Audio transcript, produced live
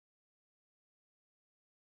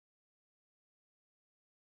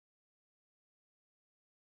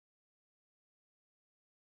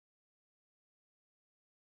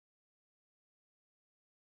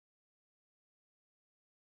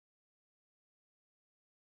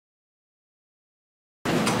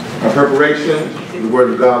Our preparation, the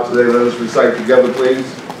Word of God today, let us recite together, please.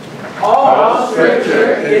 All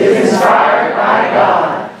Scripture is inspired by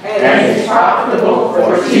God and is profitable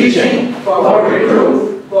for teaching, for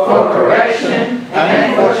reproof, for correction,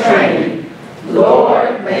 and for training.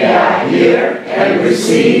 Lord, may I hear and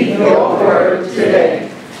receive your word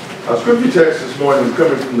today. Our scripture text this morning is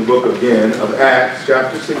coming from the book again of Acts,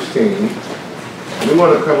 chapter 16. We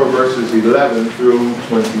want to cover verses 11 through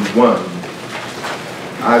 21.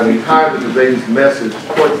 I've entitled today's message,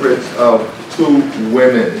 Portraits of Two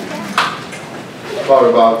Women. I thought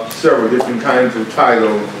about several different kinds of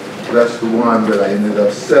titles. That's the one that I ended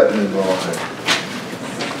up settling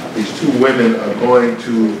on. These two women are going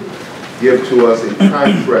to give to us a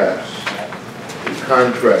contrast. A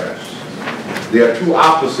contrast. There are two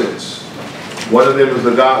opposites. One of them is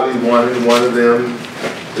a godly one, and one of them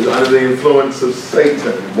is under the influence of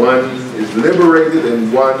Satan. One is liberated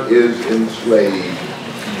and one is enslaved.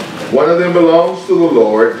 One of them belongs to the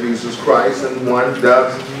Lord Jesus Christ and one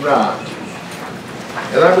does not.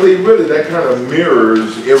 And I believe really that kind of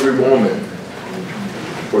mirrors every woman.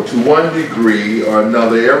 For to one degree or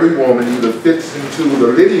another, every woman either fits into the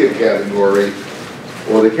Lydia category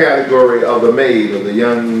or the category of the maid or the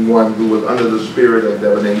young one who was under the spirit of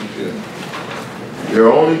divination. There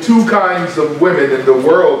are only two kinds of women in the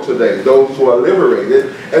world today, those who are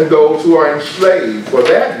liberated and those who are enslaved. For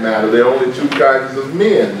that matter, there are only two kinds of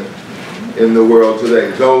men in the world today,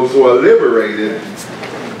 those who are liberated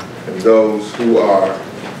and those who are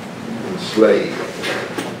enslaved.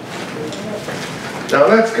 Now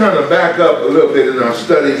let's kind of back up a little bit in our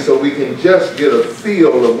study so we can just get a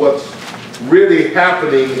feel of what's really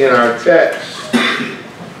happening in our text.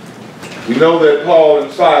 We know that Paul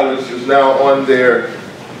and Silas is now on their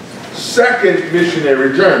second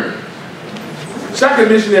missionary journey. Second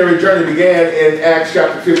missionary journey began in Acts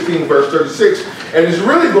chapter 15, verse 36, and is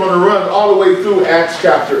really going to run all the way through Acts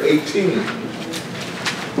chapter 18.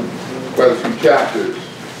 Quite a few chapters.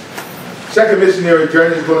 Second missionary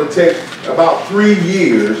journey is going to take about 3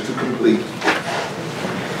 years to complete.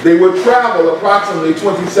 They would travel approximately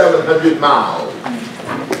 2,700 miles.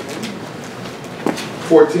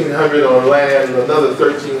 1,400 on land, another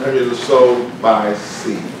 1,300 or so by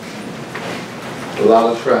sea. A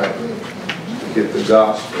lot of traveling to get the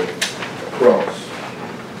gospel across.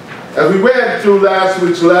 As we read through last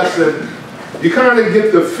week's lesson, you kind of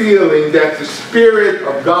get the feeling that the Spirit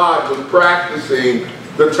of God was practicing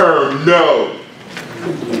the term no.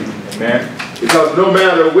 Amen. Because no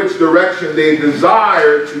matter which direction they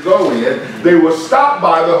desired to go in, they were stopped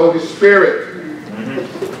by the Holy Spirit.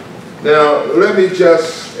 Now, let me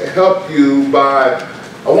just help you by,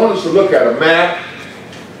 I want us to look at a map.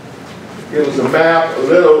 Give us a map, a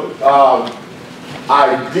little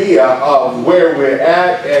idea of where we're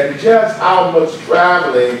at and just how much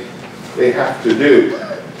traveling they have to do.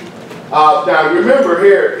 Now, remember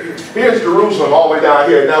here's Jerusalem all the way down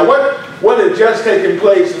here. Now, what had just taken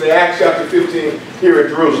place in the Acts chapter 15 here in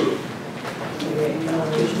Jerusalem?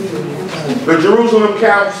 The Jerusalem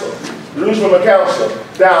Council. Jerusalem Council.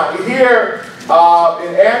 Now, here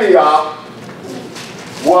in Antioch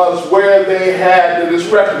was where they had the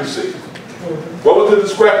discrepancy. What was the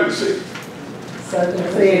discrepancy?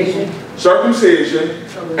 Circumcision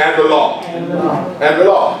and the law. And the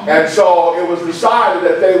law. And so it was decided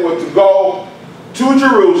that they were to go to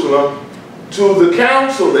Jerusalem, to the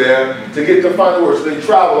council there, to get the final word. So they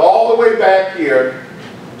traveled all the way back here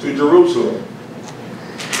to Jerusalem.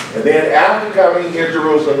 And then after coming here to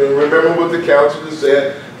Jerusalem, and remember what the council had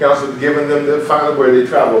said, the council had given them the final word, they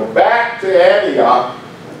traveled back to Antioch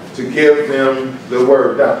to give them the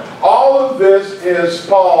word. Now, all of this is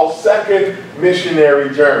Paul's second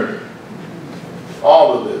missionary journey.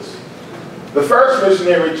 All of this. The first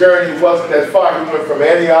missionary journey wasn't as far. He went from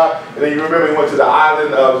Antioch, and then you remember he went to the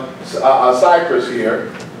island of Cyprus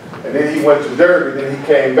here, and then he went to Derbe, and then he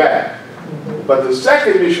came back. But the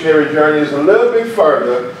second missionary journey is a little bit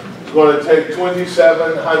further. It's going to take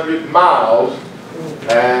 2,700 miles,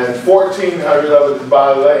 and 1,400 of it is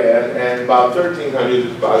by land, and about 1,300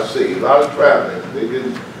 is by sea. A lot of traveling. They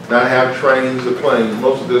did not have trains or planes.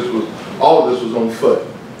 Most of this was, all of this was on foot.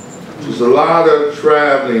 So there's a lot of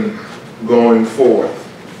traveling going forth.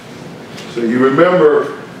 So you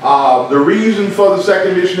remember the reason for the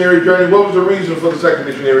second missionary journey. What was the reason for the second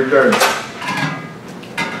missionary journey?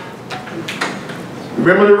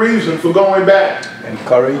 Remember the reason for going back?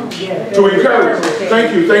 Encourage. To encourage.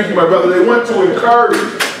 Thank you, my brother. They want to encourage.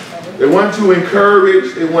 They want to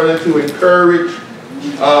encourage. They wanted to encourage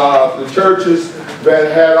the churches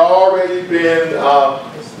that had already been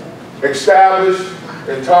established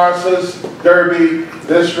in Tarsus Derbe,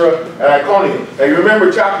 Lystra, and Iconium. And you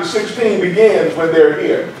remember chapter 16 begins when they're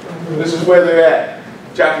here. This is where they're at.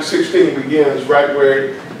 Chapter 16 begins right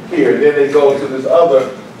where here. And then they go to this other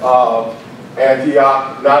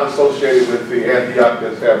Antioch, not associated with the Antioch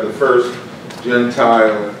that have the first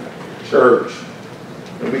Gentile church.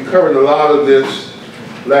 And we covered a lot of this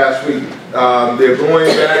last week. They're going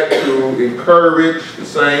back to encourage the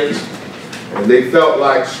saints, and they felt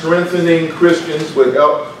like strengthening Christians would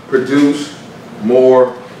help produce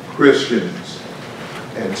more Christians.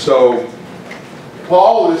 And so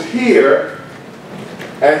Paul is here,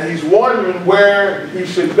 and he's wondering where he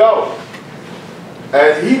should go.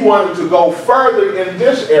 And he wanted to go further in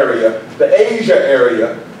this area, the Asia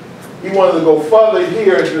area. He wanted to go further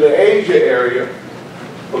here into the Asia area,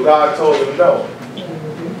 but God told him no.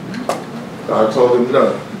 God told him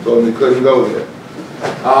no. Told him he couldn't go there.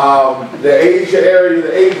 The Asia area,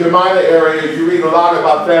 the Asia Minor area, you read a lot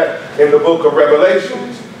about that in the book of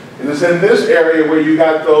Revelations. It is in this area where you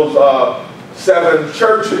got those 7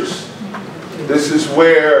 churches. This is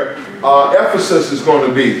where Ephesus is going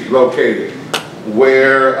to be located,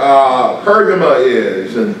 where Pergama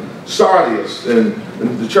is, and Sardis, and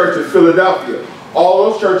the church of Philadelphia. All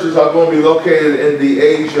those churches are going to be located in the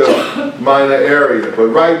Asia Minor area. But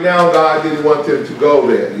right now, God didn't want them to go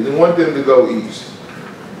there. He didn't want them to go east.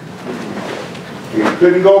 He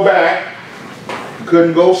couldn't go back. He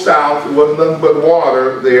couldn't go south. It wasn't nothing but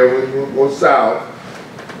water there when you go south.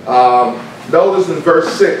 Notice in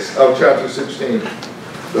verse 6 of chapter 16,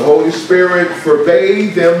 the Holy Spirit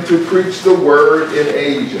forbade them to preach the word in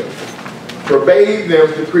Asia. Forbade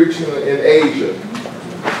them to preach in Asia.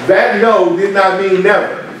 That no did not mean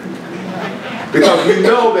never. Because we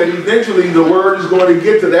know that eventually the word is going to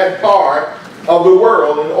get to that part of the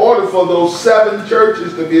world in order for those 7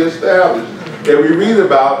 churches to be established that we read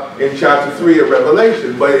about in chapter 3 of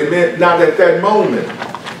Revelation. But it meant not at that moment.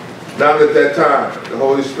 Not at that time. The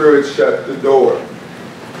Holy Spirit shut the door.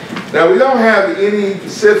 Now we don't have any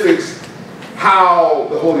specifics how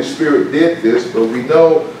the Holy Spirit did this, but we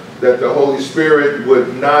know that the Holy Spirit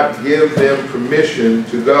would not give them permission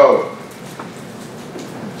to go.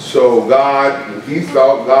 So God, he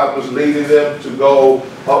thought God was leading them to go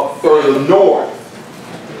up further north.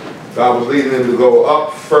 God was leading them to go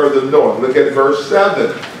up further north. Look at verse 7.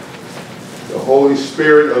 The Holy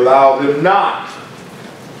Spirit allowed them not.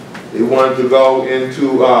 They wanted to go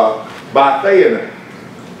into Bithynia.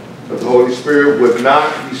 But the Holy Spirit would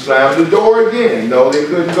not. He slammed the door again. No, they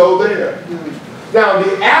couldn't go there. Now,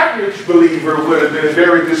 the average believer would have been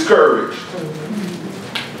very discouraged.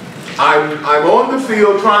 I'm on the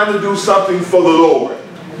field trying to do something for the Lord.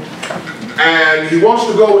 And he wants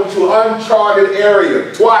to go into uncharted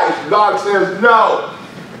area. Twice, God says no.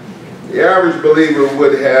 The average believer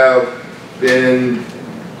would have been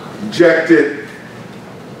rejected,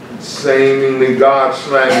 seemingly God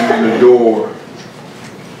slamming the door.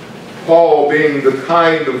 Paul, being the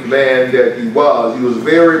kind of man that he was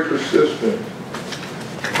very persistent.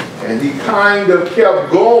 And he kind of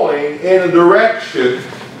kept going in a direction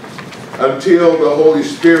until the Holy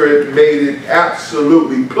Spirit made it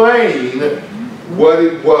absolutely plain what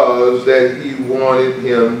it was that he wanted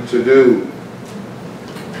him to do.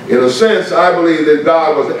 In a sense, I believe that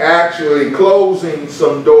God was actually closing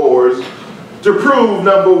some doors to prove,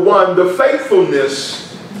 number one, the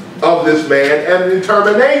faithfulness of this man and the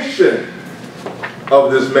determination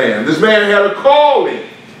of this man. This man had a calling.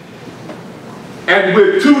 And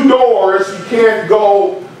with 2 doors, he can't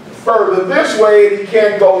go further this way and he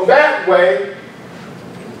can't go that way.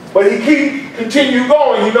 But he continue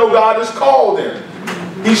going. You know God has called him.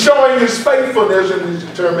 He's showing his faithfulness and his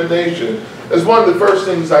determination. That's one of the first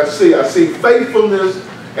things I see. I see faithfulness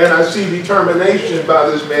and I see determination by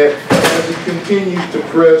this man as he continues to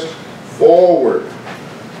press forward.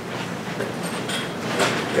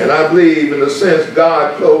 And I believe, in a sense,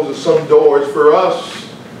 God closes some doors for us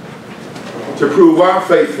to prove our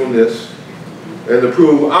faithfulness and to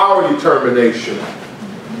prove our determination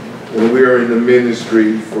when we are in the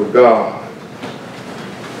ministry for God.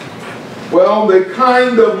 Well, they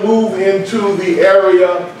kind of move into the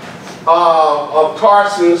area of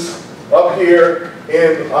Tarsus up here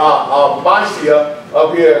in Mysia,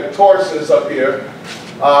 up here, Tarsus up here.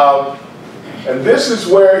 And this is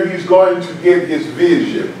where he's going to get his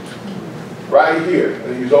vision, right here,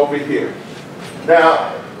 and he's over here.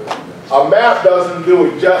 Now, a map doesn't do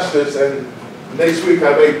it justice, and next week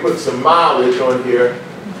I may put some mileage on here,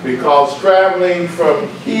 because traveling from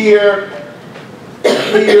here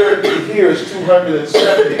to here is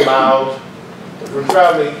 270 miles. From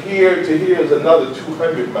traveling here to here is another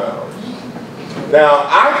 200 miles. Now,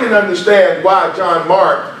 I can understand why John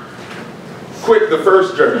Mark quit the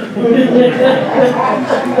first journey.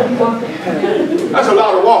 That's a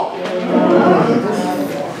lot of walking.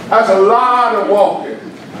 That's a lot of walking.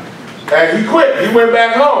 And he quit. He went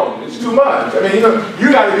back home. It's too much. I mean,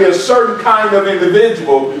 you got to be a certain kind of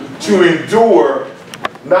individual to endure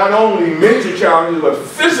not only mental challenges, but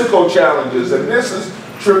physical challenges. And this is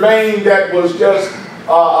Tremaine that was just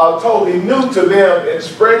totally new to them in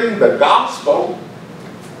spreading the gospel.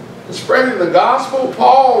 Spreading the gospel,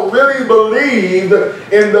 Paul really believed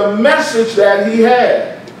in the message that he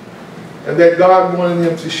had and that God wanted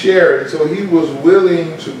him to share. And so he was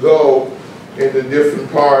willing to go into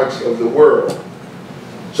different parts of the world.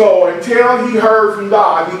 So until he heard from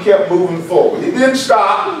God, he kept moving forward. He didn't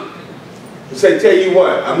stop and say, tell you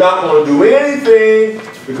what, I'm not going to do anything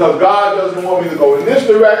because God doesn't want me to go in this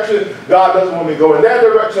direction. God doesn't want me to go in that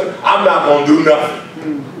direction. I'm not going to do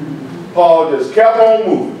nothing. Paul just kept on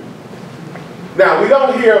moving. Now, we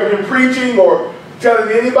don't hear him preaching or telling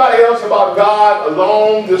anybody else about God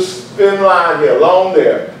along this thin line here, along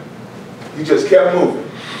there. He just kept moving,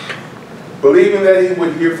 believing that he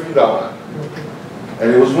would hear from God.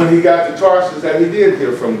 And it was when he got to Tarsus that he did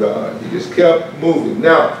hear from God. He just kept moving.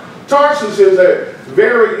 Now, Tarsus is a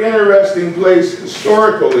very interesting place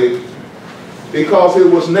historically because it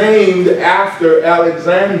was named after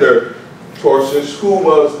Alexander Tarsus, who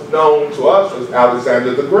was known to us as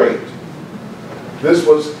Alexander the Great. This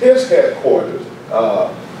was his headquarters,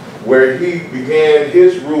 where he began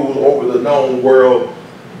his rule over the known world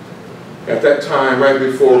at that time, right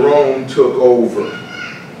before Rome took over.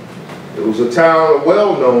 It was a town, a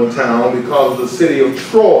well-known town, because the city of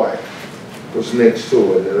Troy was next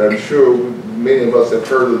to it. And I'm sure many of us have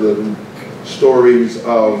heard of the stories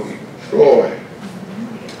of Troy.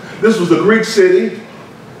 This was a Greek city.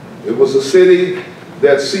 It was a city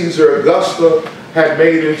that Caesar Augusta had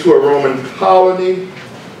made into a Roman colony.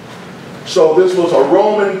 So this was a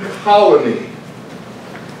Roman colony.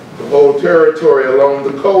 The whole territory along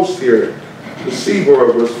the coast here, the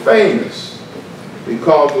seaboard, was famous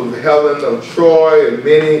because of Helen of Troy and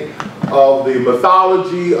many of the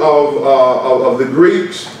mythology of the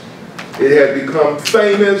Greeks. It had become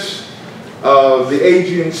famous. The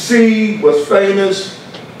Aegean Sea was famous,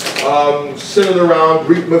 centered around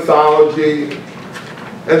Greek mythology.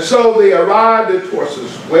 And so they arrived at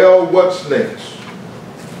Tarsus. Well, what's next?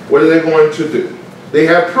 What are they going to do? They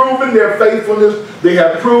have proven their faithfulness. They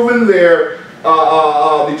have proven their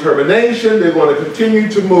determination. They're going to continue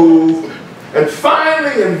to move. And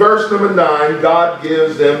finally, in verse number 9, God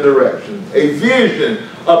gives them direction. A vision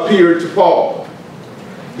appeared to Paul.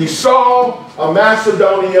 He saw a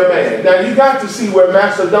Macedonian man. Now, you got to see where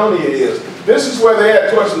Macedonia is. This is where they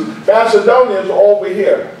had Tarsus. Macedonia is over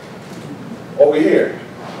here. Over here.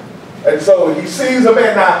 And so he sees a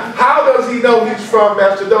man. Now, how does he know he's from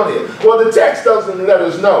Macedonia? Well, the text doesn't let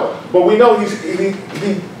us know. But we know he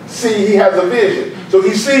has a vision. So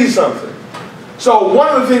he sees something. So one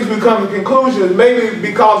of the things we come to the conclusion is maybe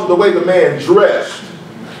because of the way the man dressed,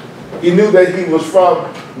 he knew that he was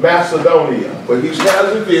from Macedonia. But he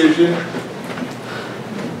has a vision,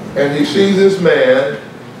 and he sees this man,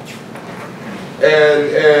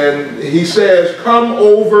 and he says, come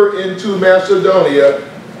over into Macedonia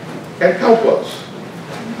and help us.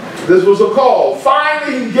 This was a call.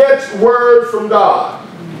 Finally, he gets word from God.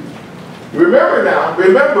 Remember now,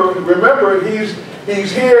 remember, he's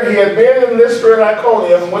here. He had been in Lystra and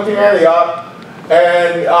Iconium, went to Antioch,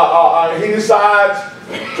 and he decides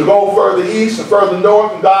to go further east and further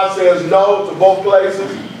north, and God says no to both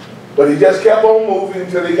places. But he just kept on moving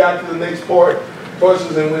until he got to the next port.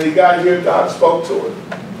 And when he got here, God spoke to him.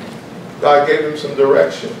 God gave him some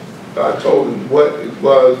direction. God told him what it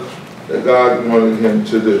was that God wanted him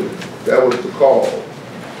to do. That was the call.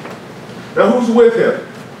 Now, who's with him?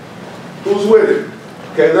 Who's with him?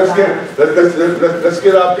 Okay, let's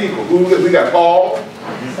get our people. We got Paul.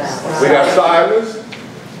 We got Silas.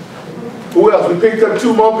 Who else? We picked up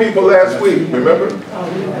 2 more people last week. Remember?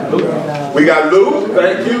 Luke. We got Luke.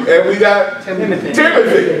 Thank you, and we got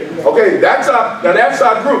Timothy. Okay, that's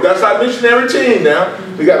our group. That's our missionary team. Now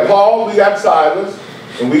we got Paul. We got Silas,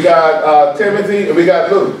 and we got Timothy, and we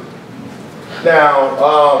got Luke.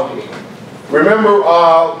 Now, remember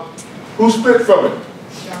who split from him?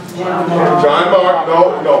 John Mark.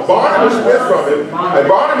 No, Barnabas split from him. And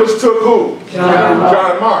Barnabas took who?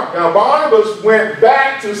 John Mark. Now, Barnabas went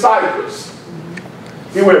back to Cyprus.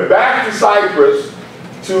 He went back to Cyprus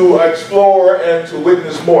to explore and to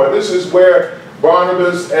witness more. This is where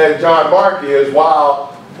Barnabas and John Mark is,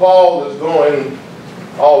 while Paul is going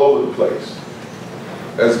all over the place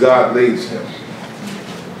as God leads him.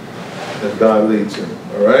 As God leads him.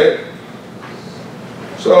 All right?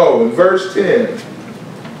 So, in verse 10,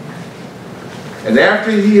 and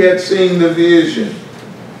after he had seen the vision,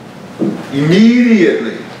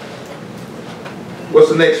 immediately, what's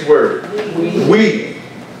the next word? We.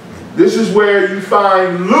 This is where you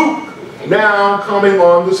find Luke now coming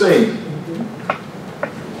on the scene.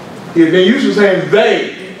 He's been used to saying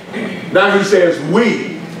they. Now he says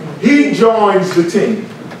we. He joins the team.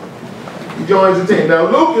 He joins the team. Now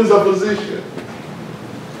Luke is a physician.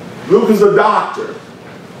 Luke is a doctor.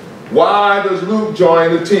 Why does Luke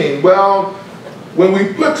join the team? Well, when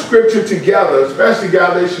we put scripture together, especially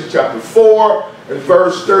Galatians chapter 4 and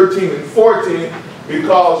verse 13 and 14,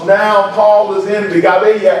 because now Paul is in the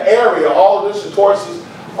Galilee area. All of this, of course, is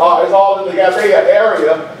all in the Galilee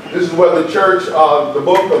area. This is where the church, the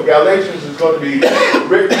book of Galatians is going to be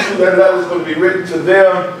written to. That letter is going to be written to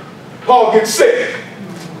them. Paul gets sick.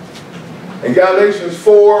 In Galatians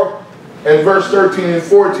 4 and verse 13 and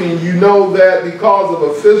 14, you know that because of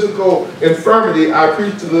a physical infirmity, I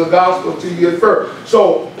preached the gospel to you at first.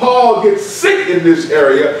 So Paul gets sick in this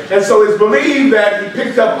area, and so it's believed that he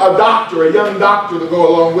picked up a doctor, a young doctor, to go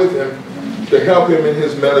along with him to help him in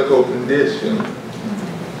his medical condition.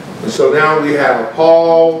 And so now we have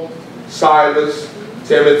Paul, Silas,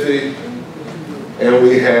 Timothy, and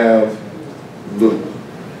we have Luke.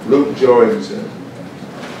 Luke joins him.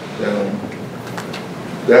 Now,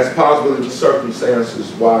 that's possibly the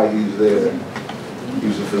circumstances why he's there.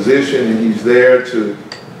 He's a physician and he's there to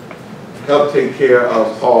help take care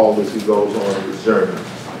of Paul as he goes on his journey.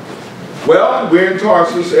 Well, we're in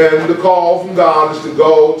Tarsus and the call from God is to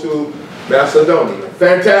go to Macedonia.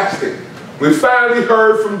 Fantastic. We finally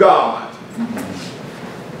heard from God.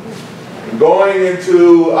 Going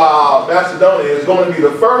into Macedonia is going to be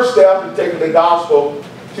the first step in taking the gospel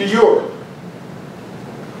to Europe.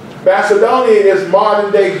 Macedonia is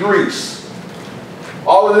modern day Greece.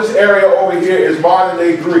 All of this area over here is modern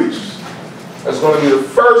day Greece. That's going to be the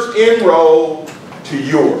first inroad to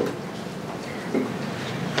Europe.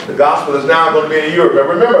 The gospel is now going to be in Europe. And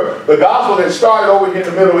remember, the gospel had started over here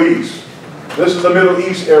in the Middle East. This is the Middle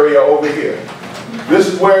East area over here. This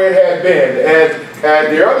is where it had been.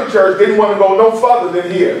 And the early church didn't want to go no further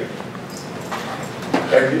than here.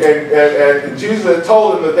 And Jesus had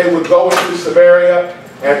told them that they would go into Samaria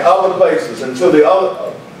and other places until the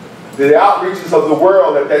outreaches of the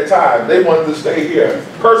world at that time, they wanted to stay here.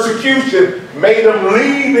 Persecution made them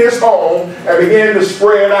leave his home and begin to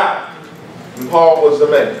spread out. And Paul was the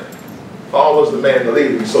man. Paul was the man to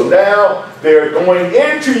lead them. So now they're going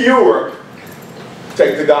into Europe to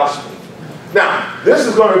take the gospel. Now, this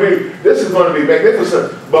is going to be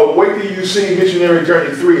magnificent, but wait till you see Missionary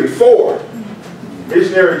Journey 3 and 4.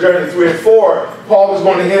 Missionary Journey 3 and 4, Paul is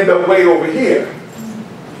going to end up way over here.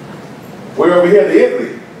 Way over here to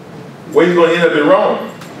Italy. Where he's going to end up in Rome.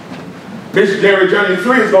 Missionary Journey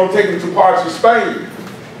 3 is going to take him to parts of Spain.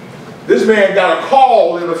 This man got a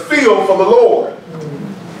call in the field for the Lord.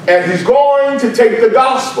 And he's going to take the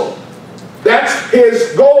gospel. That's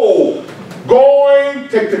his goal.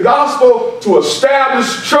 Take the gospel to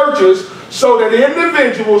establish churches so that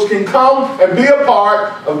individuals can come and be a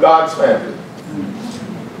part of God's family.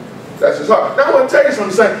 That's his heart. Now I want to tell you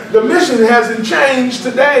something. The mission hasn't changed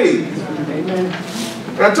today. Amen.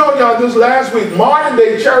 And I told y'all this last week. Modern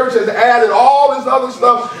day church has added all this other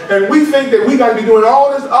stuff, and we think that we got to be doing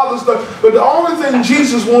all this other stuff. But the only thing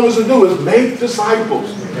Jesus wants us to do is make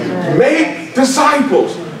disciples. Make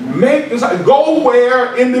disciples. Make disciples. Go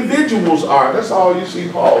where individuals are. That's all you see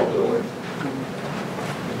Paul doing.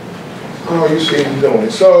 All you see him doing.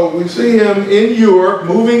 So we see him in Europe,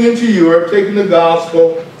 moving into Europe, taking the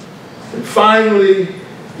gospel. And finally,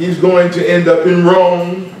 he's going to end up in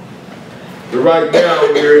Rome. But right now,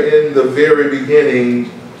 we're in the very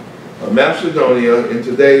beginning of Macedonia, and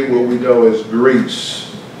today what we know as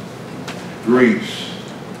Greece. Greece.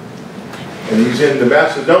 And he's in the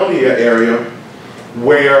Macedonia area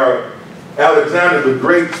where Alexander the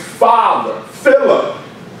Great's father, Philip,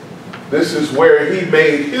 this is where he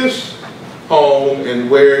made his home and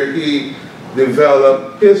where he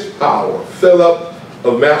developed his power. Philip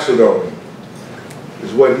of Macedonia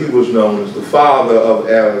is what he was known as, the father of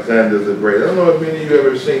Alexander the Great. I don't know if many of you have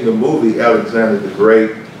ever seen the movie Alexander the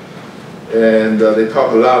Great, and they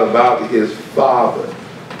talk a lot about his father.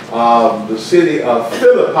 The city of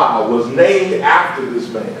Philippi was named after this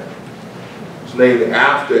man. It's named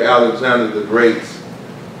after Alexander the Great's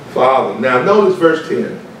father. Now notice verse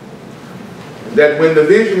 10. That when the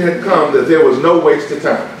vision had come, that there was no waste of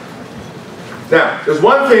time. Now, there's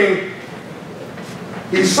one thing.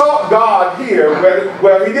 He sought God here,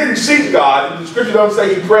 where he didn't seek God. The scripture doesn't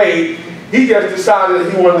say he prayed. He just decided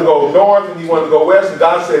that he wanted to go north and he wanted to go west, and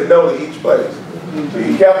God said no to each place.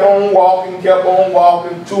 He kept on walking,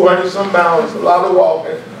 200 some miles, a lot of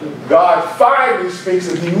walking. God finally speaks,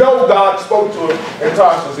 and he knows God spoke to him in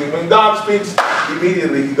Tarsus. And when God speaks,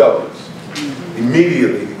 immediately he goes.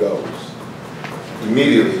 Immediately he goes.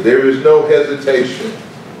 Immediately. There is no hesitation.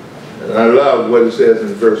 And I love what it says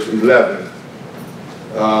in verse 11.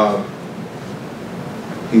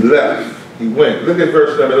 He left. He went. Look at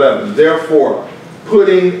verse number 11. Therefore,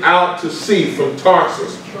 putting out to sea from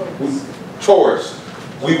Tarsus,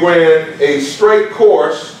 we ran a straight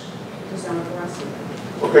course.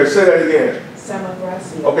 Okay, say that again.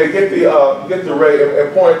 Okay, get the ray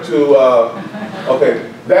and point to.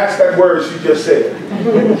 Okay, that's that word she just said.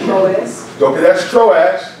 Troas. Okay, that's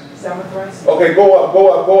Troas. Okay, go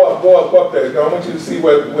up there. Now, I want you to see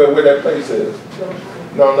where that place is.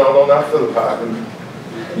 No, not Philippi.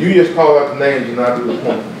 You just call out the names and not do the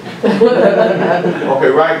point. Okay,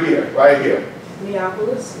 right here.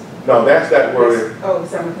 Neapolis. No, that's that word. Oh,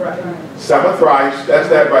 Samothrace. Samothrace, that's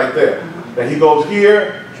that right there. And he goes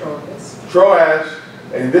here, Troas,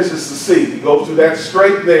 and this is the sea. He goes through that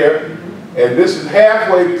straight there, and this is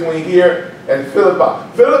halfway between here and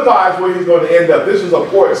Philippi. Philippi is where he's going to end up. This is a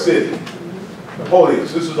port city.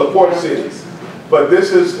 This is a port city. But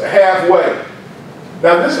this is halfway.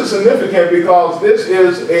 Now this is significant because this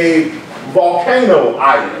is a volcano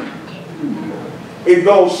island. It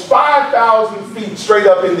goes 5,000 feet straight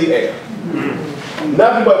up in the air.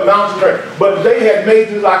 Nothing but mountains. But they had made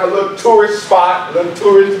this like a little tourist spot, a little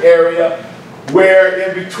tourist area, where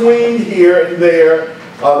in between here and there,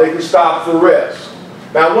 they could stop for rest.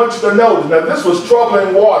 Now I want you to notice, now this was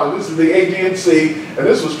troubling water. This is the Aegean Sea, and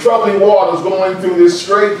this was troubling waters going through this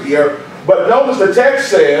strait here. But notice the text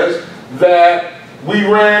says that we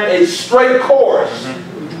ran a straight course.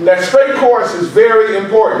 That straight course is very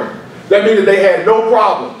important. That means that they had no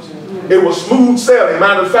problems. It was smooth sailing.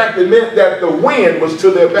 Matter of fact, it meant that the wind was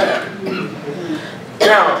to their back.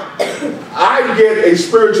 Now, I get a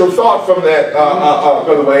spiritual thought from that,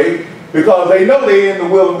 by the way, because they know they're in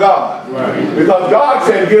the will of God. Right. Because God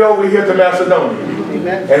said, get over here to Macedonia.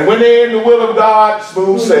 Amen. And when they're in the will of God,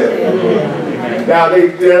 smooth sailing. Now,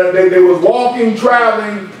 they was walking,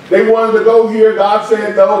 traveling. They wanted to go here. God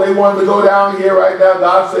said no. They wanted to go down here right now.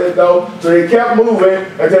 God said no. So they kept moving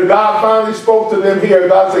until God finally spoke to them here.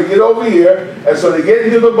 God said, get over here. And so they get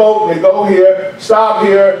into the boat. They go here, stop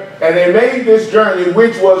here. And they made this journey,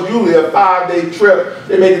 which was usually a 5-day trip.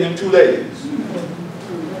 They made it in 2 days.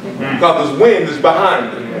 Because this wind is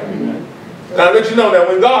behind them. And I let you know that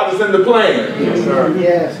when God is in the plan,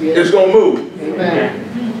 it's going to move.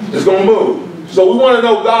 Amen. It's going to move. So we want to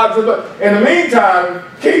know God's in the... In the meantime,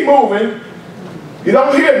 keep moving. You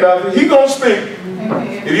don't hear nothing. He's going to speak.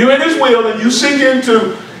 If you're in his will and you seek him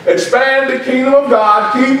to expand the kingdom of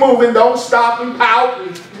God, keep moving. Don't stop and pout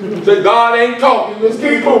and say God ain't talking. Just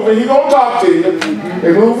keep moving. He's going to talk to you.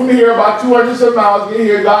 They move from here about 200 some miles. Get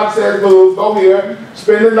here. God says move. Go here.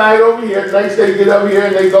 Spend the night over here. The next day get over here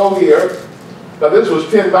and they go here. Now this was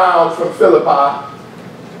 10 miles from Philippi.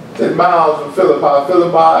 10 miles from Philippi.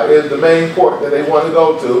 Philippi is the main port that they want to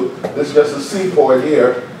go to. This is just a seaport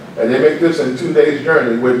here. And they make this in 2 days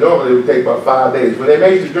journey, where normally it would take about 5 days. When they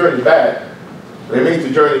made the journey back,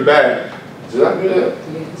 did I do that?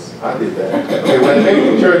 Yes. I did that. Okay, when they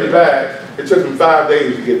made the journey back, it took them 5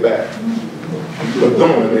 days to get back. But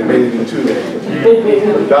going, they made it in 2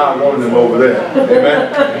 days. But God wanted them over there.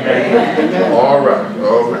 Amen? Amen. All right.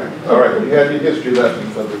 You have your history lesson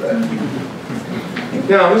for that.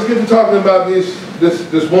 Now, let's get to talking about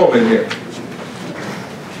this woman here.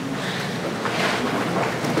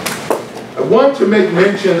 I want to make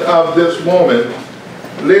mention of this woman,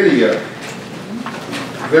 Lydia.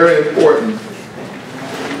 Very important.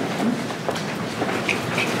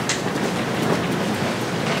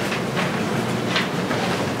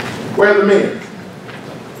 Where are the men?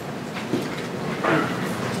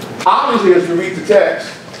 Obviously, as we read the text,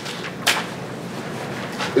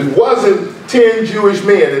 it wasn't 10 Jewish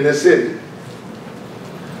men in this city.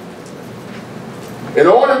 In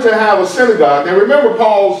order to have a synagogue, and remember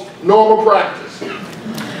Paul's normal practice,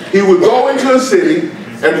 he would go into a city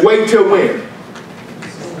and wait till when?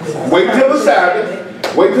 Wait till the Sabbath,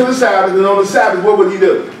 and on the Sabbath, what would he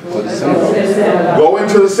do? Go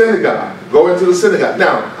into the synagogue.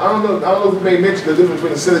 Now, I don't know if we may mention the difference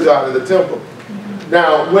between the synagogue and the temple.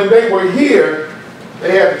 Now, when they were here,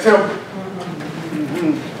 they had the temple.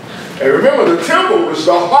 And remember, the temple was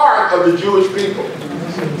the heart of the Jewish people.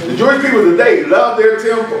 The Jewish people today love their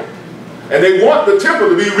temple. And they want the temple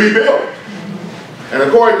to be rebuilt. And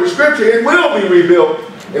according to Scripture, it will be rebuilt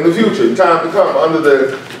in the future, in time to come, under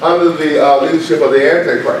the leadership of the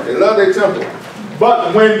Antichrist. They love their temple.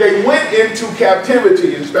 But when they went into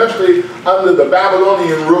captivity, especially under the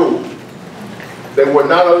Babylonian rule, they were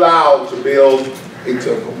not allowed to build a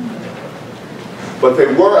temple. But they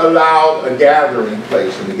were allowed a gathering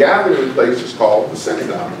place, and the gathering place is called the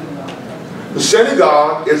synagogue. The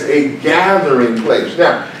synagogue is a gathering place.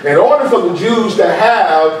 Now, in order for the Jews to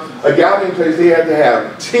have a gathering place, they had to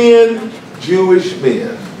have 10 Jewish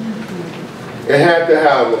men. They had to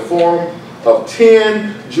have a form of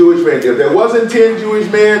 10 Jewish men. If there wasn't 10 Jewish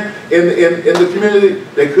men in the community,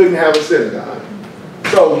 they couldn't have a synagogue.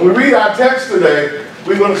 So when we read our text today,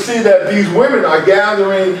 we're going to see that these women are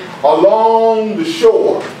gathering along the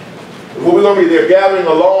shore. What we're going to read, they're gathering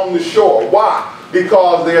along the shore. Why?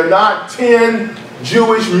 Because there are not 10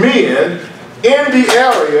 Jewish men in the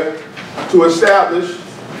area to establish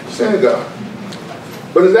a synagogue.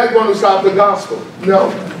 But is that going to stop the gospel? No.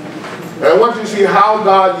 And I want you to see how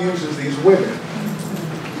God uses these women.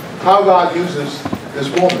 How God uses this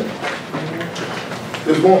woman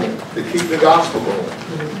to keep the gospel going.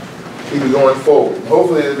 Keep it going forward.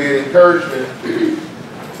 Hopefully it'll be an encouragement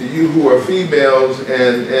to you who are females,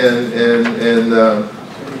 and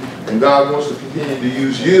God wants to continue to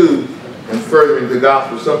use you in furthering the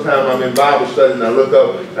gospel. Sometimes I'm in Bible study and I look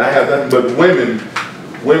up and I have nothing but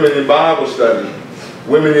women in Bible study,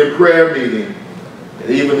 women in prayer meeting, and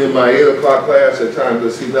even in my 8 o'clock class at times I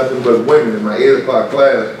see nothing but women in my 8 o'clock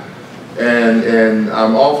class, and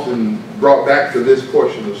I'm often brought back to this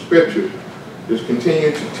portion of Scripture. Just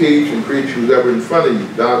continue to teach and preach whoever in front of you.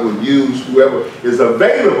 God will use whoever is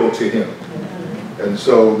available to him. And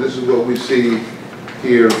so this is what we see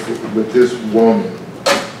here with this woman.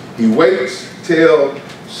 He waits till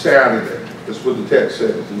Saturday. That's what the text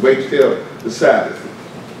says. He waits till the Sabbath.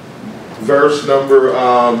 Verse number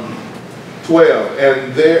 12.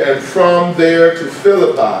 And from there to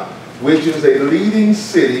Philippi, which is a leading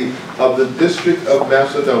city of the district of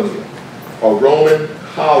Macedonia, a Roman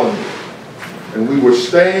colony. And we were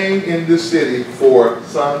staying in this city for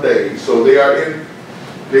some days. So they're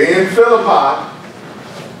in Philippi,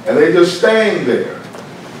 and they're just staying there.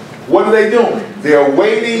 What are they doing? They're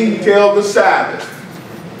waiting till the Sabbath.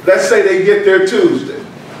 Let's say they get there Tuesday.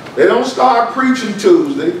 They don't start preaching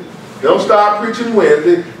Tuesday. They don't start preaching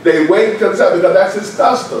Wednesday. They wait till Sabbath because that's his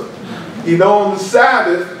custom. You know, on the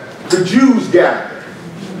Sabbath, the Jews gather.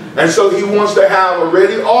 And so he wants to have a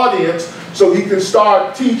ready audience so he can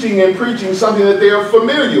start teaching and preaching something that they are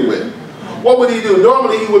familiar with. What would he do?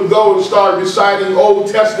 Normally he would go and start reciting Old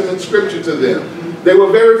Testament scripture to them. They were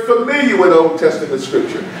very familiar with Old Testament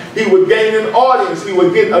scripture. He would gain an audience. He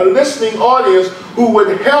would get a listening audience who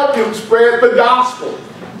would help him spread the gospel.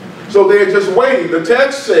 So they're just waiting. The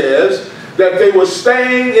text says that they were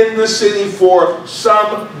staying in the city for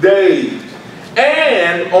some days.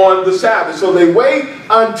 And on the Sabbath. So they wait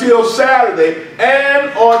until Saturday, and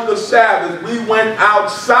on the Sabbath we went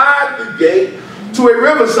outside the gate to a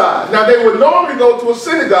riverside. Now they would normally go to a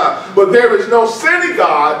synagogue, but there is no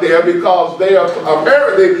synagogue there because they are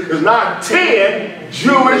apparently there's not 10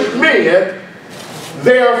 Jewish men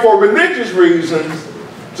there for religious reasons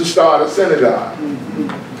to start a synagogue.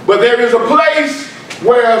 But there is a place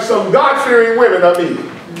where some God-fearing women are meeting.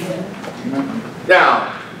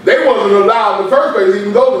 Now, they wasn't allowed in the first place to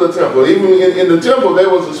even go to the temple. Even in the temple, there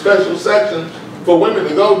was a special section for women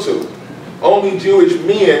to go to. Only Jewish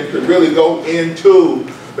men could really go into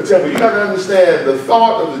the temple. You got to understand the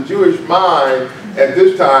thought of the Jewish mind at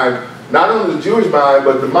this time, not only the Jewish mind,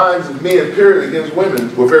 but the minds of men, period, against women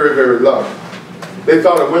were very, very low. They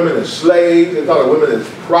thought of women as slaves. They thought of women as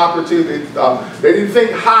property. They didn't think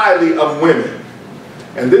highly of women.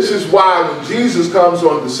 And this is why when Jesus comes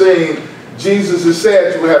on the scene, Jesus is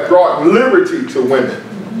said to have brought liberty to women.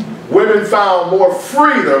 Women found more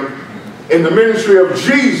freedom in the ministry of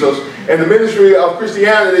Jesus and the ministry of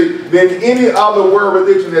Christianity than any other world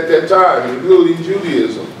religion at that time, including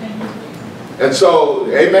Judaism. And so,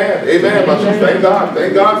 amen, amen, my sister. Thank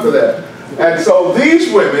God for that. And so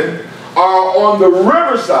these women are on the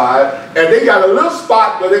riverside, and they got a little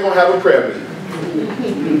spot where they're going to have a prayer meeting.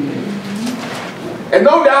 And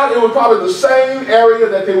no doubt it was probably the same area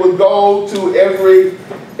that they would go to every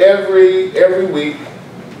week,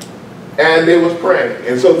 and they was praying.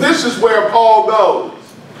 And so this is where Paul goes.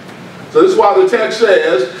 So this is why the text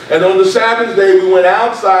says, and on the Sabbath day we went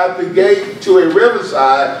outside the gate to a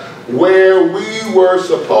riverside where we were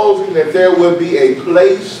supposing that there would be a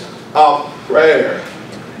place of prayer.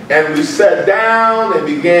 And we sat down and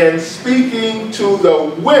began speaking to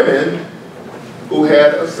the women who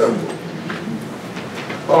had assembled.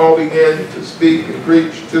 Paul began to speak and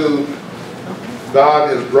preach to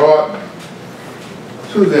God has brought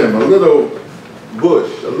to them a little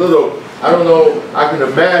bush, a little I don't know, I can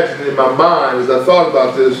imagine in my mind as I thought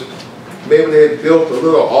about this, maybe they had built a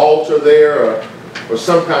little altar there or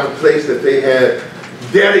some kind of place that they had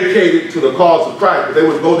dedicated to the cause of Christ, but they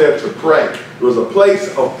would go there to pray. It was a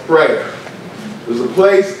place of prayer. It was a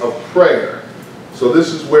place of prayer. So this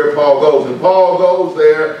is where Paul goes. And Paul goes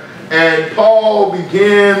there, and Paul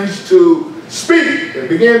begins to speak and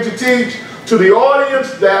begin to teach to the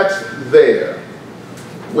audience that's there.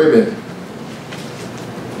 Women.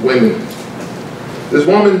 Women. This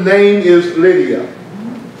woman's name is Lydia.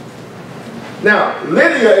 Now,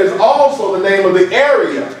 Lydia is also the name of the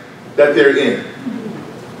area that they're in.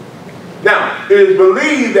 Now, it is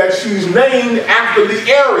believed that she's named after the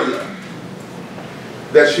area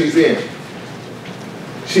that she's in.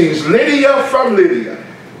 She's Lydia from Lydia.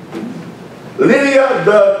 Lydia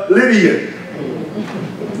the Lydian.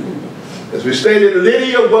 As we stated,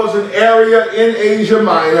 Lydia was an area in Asia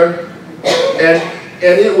Minor, and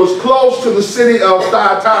it was close to the city of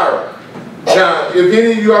Thyatira. Now, if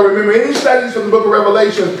any of you all remember any studies from the book of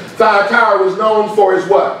Revelation, Thyatira was known for its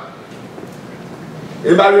what?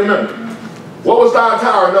 Anybody remember? What was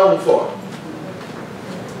Thyatira known for?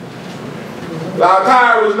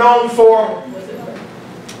 Thyatira was known for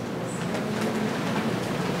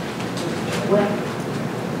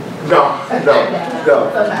no.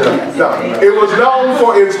 It was known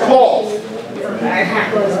for its cloth.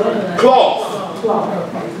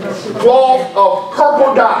 Cloth of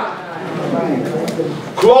purple dye.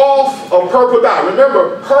 Cloth of purple dye.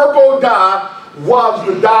 Remember, purple dye was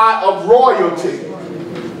the dye of royalty.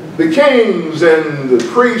 The kings and the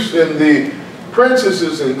priests and the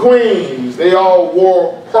princesses and queens, they all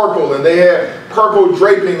wore purple, and they had purple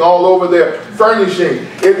draping all over their furnishing.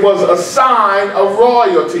 It was a sign of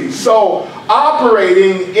royalty. So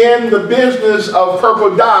operating in the business of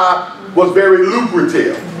purple dye was very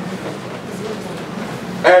lucrative.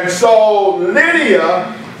 And so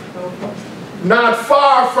Lydia, not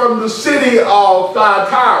far from the city of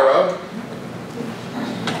Thyatira,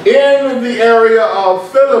 in the area of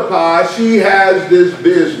Philippi, she has this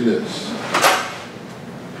business.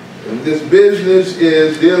 And this business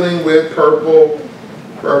is dealing with purple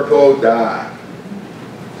dye.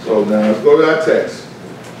 So now let's go to our text.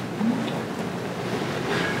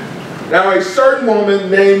 Now a certain woman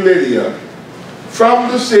named Lydia,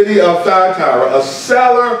 from the city of Thyatira, a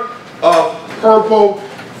seller of purple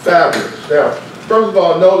fabrics. Now, first of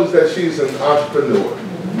all, notice that she's an entrepreneur.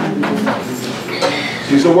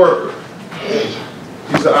 She's a worker.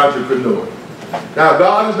 She's an entrepreneur. Now,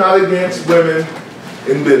 God is not against women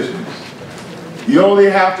in business. You only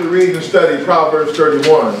have to read and study Proverbs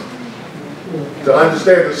 31 to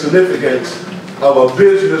understand the significance of a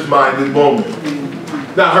business-minded woman.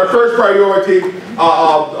 Now, her first priority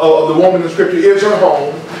of the woman in Scripture is her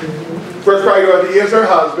home. First priority is her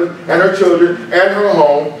husband and her children and her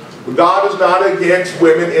home. But God is not against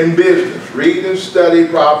women in business. Read and study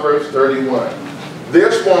Proverbs 31.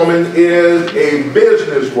 This woman is a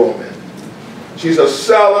businesswoman. She's a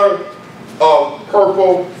seller of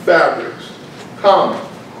purple fabrics. Comma.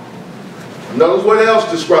 Notice what else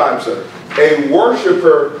describes her. A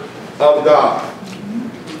worshiper of God.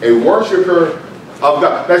 A worshiper of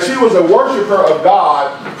God. Now, she was a worshiper of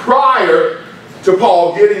God prior to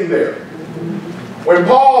Paul getting there. When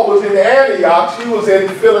Paul was in Antioch, she was in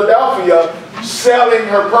Philadelphia selling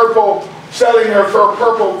her purple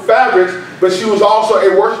fabrics, but she was also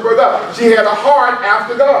a worshiper of God. She had a heart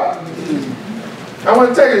after God. I want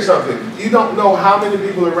to tell you something. You don't know how many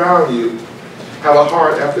people around you have a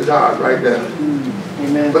heart after God right now.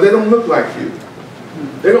 Amen. But they don't look like you.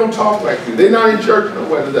 They don't talk like you. They're not in church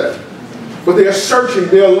nowhere today. But they're searching,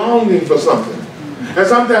 they're longing for something. And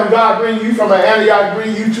sometimes God brings you from an Antioch,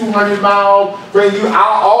 bring you 200 miles, bring you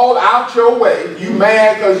all out your way. You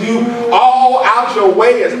mad because you all out your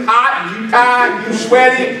way. It's hot, you tired, you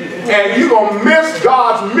sweaty, and you're going to miss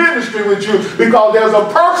God's ministry with you because there's a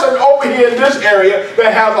person over here in this area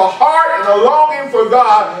that has a heart and a longing for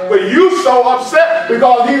God, but you so upset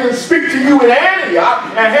because he didn't speak to you in Antioch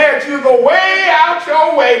and had you go way out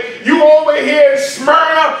your way. You over here in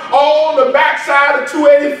Smyrna on the backside of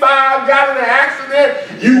 285, got in an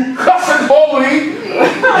accident, you cussing holy,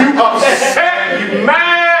 you upset, you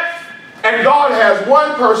mad, and God has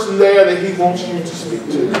one person there that he wants you to speak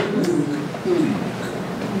to.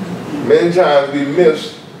 Many times we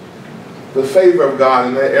miss the favor of God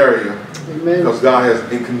in that area. Amen. Because God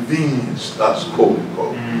has inconvenienced us, quote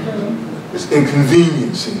unquote. It's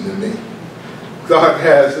inconveniencing to me. God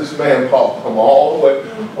has this man Paul come all the way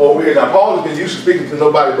over over here. Now Paul has been used to speaking to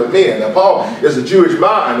nobody but men. Now Paul is a Jewish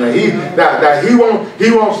mind. Now he won't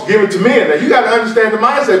give it to men. Now you got to understand the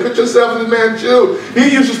mindset. Put yourself in this man's shoes.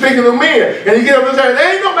 He used to speaking to men, and he get up and say,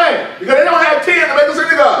 "There ain't no man," because they don't have 10 to make us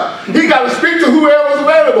into God. He got to speak to whoever's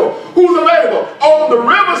available. Who's available? On the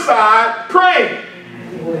riverside, praying.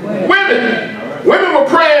 Women. Women were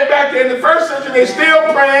praying back there in the first century. They're still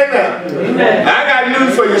praying now. Amen. I got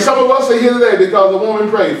news for you. Some of us are here today because a woman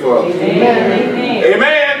prayed for us. Amen.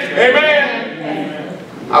 Amen. Amen.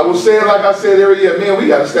 I will say it like I said every year. Man, we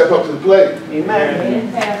got to step up to the plate.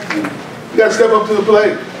 Amen. We got to step up to the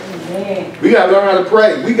plate. We got to learn how to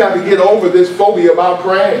pray. We got to get over this phobia about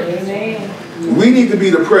praying. Amen. We need to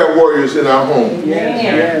be the prayer warriors in our home.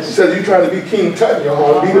 Yes. Instead of you trying to be King Tut in your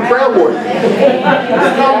home, be the prayer warrior. Be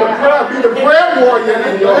the prayer warrior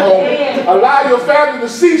in your home. Allow your family to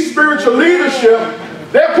see spiritual leadership.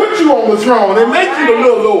 They'll put you on the throne and make you the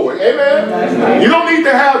little Lord. Amen. You don't need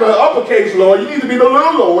to have an uppercase Lord. You need to be the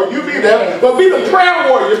little Lord. You be there. But be the prayer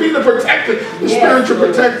warrior. Be the protector, the spiritual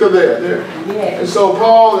protector there. And so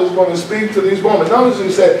Paul is going to speak to these women. Notice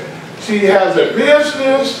he said, she has a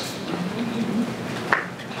business.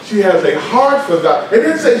 She has a heart for God. It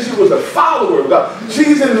didn't say she was a follower of God.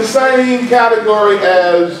 She's in the same category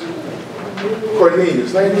as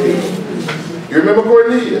Cornelius. Thank you. You remember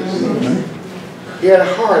Cornelius? He had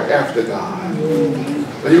a heart after God.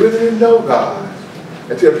 But he really didn't know God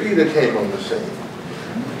until Peter came on the scene.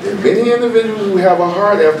 There are many individuals who have a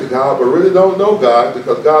heart after God but really don't know God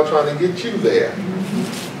because God's trying to get you there.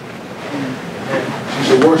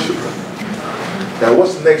 She's a worshiper. Now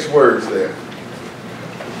what's the next words there?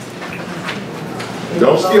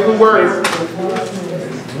 Don't skip a word.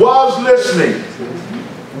 Was listening.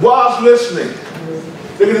 Was listening.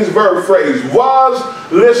 Look at this verb phrase. Was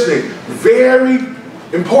listening. Very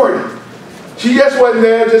important. She just wasn't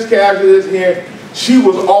there, just casually just here. She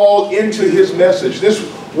was all into his message. This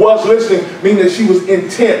was listening, meaning that she was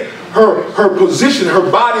intent. Her position, her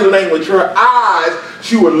body language, her eyes,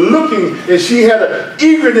 she was looking and she had an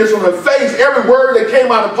eagerness on her face. Every word that came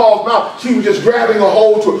out of Paul's mouth, she was just grabbing a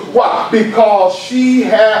hold to it. Why? Because she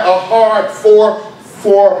had a heart for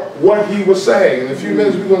what he was saying. In a few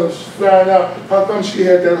minutes we're going to find out how come she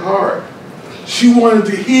had that heart. She wanted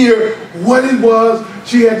to hear what it was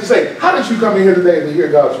she had to say. How did you come in here today to hear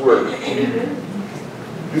God's word?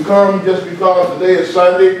 You come just because today is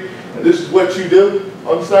Sunday and this is what you do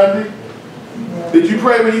on Sunday? Did you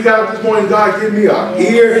pray when you got up this morning, God, give me a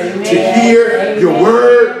ear to hear your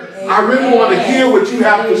word? I really want to hear what you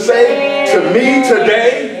have to say to me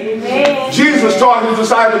today. Jesus taught his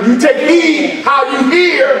disciples, you take heed how you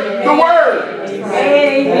hear the word.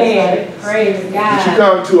 Praise God. Did you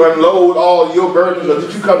come to unload all your burdens or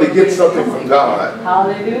did you come to get something from God?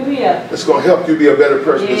 Hallelujah. It's going to help you be a better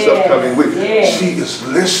person this upcoming week. She is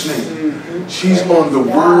listening. She's on the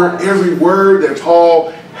word, every word that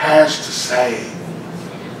Paul has to say.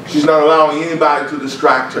 She's not allowing anybody to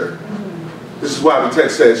distract her. This is why the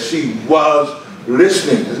text says she was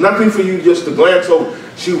listening. There's nothing for you just to glance over.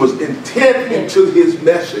 She was intent into his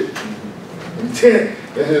message. Intent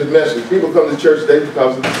in his message. People come to church today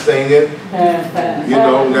because of the singing. You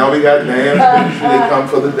know, now we got dance. They come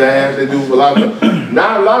for the dance. They do a lot of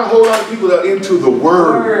not a whole lot of people are into the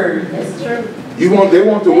word. That's true. They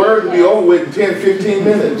want the word to be over with in 10, 15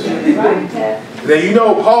 minutes. Now you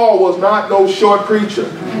know Paul was not no short preacher.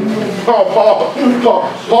 Paul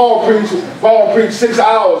preached 6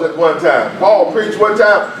 hours at one time. Paul preached one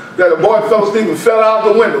time that a boy fell asleep and fell out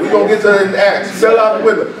the window. We're going to get to that in Acts. Fell out the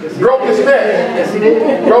window. Broke his neck.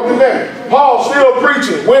 Broke his neck. Paul still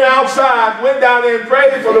preaching. Went outside, went down there and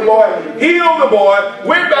prayed for the boy, healed the boy,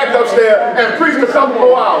 went back upstairs and preached a couple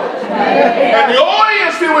more hours. And the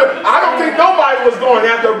audience still went, I don't think nobody was going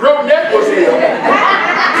after a broken neck was healed.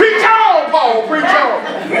 Preach on, Paul. Preach on.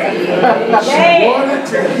 She wanted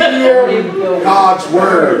to hear God's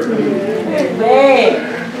word.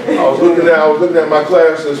 I was looking at my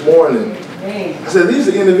class this morning. I said, these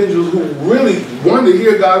are individuals who really want to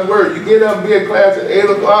hear God's word. You get up and be at class at 8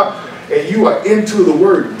 o'clock and you are into the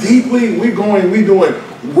word deeply. We're doing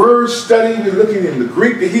word study. We're looking in the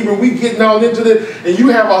Greek, the Hebrew. We're getting all into this. And you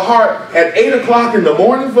have a heart at 8 o'clock in the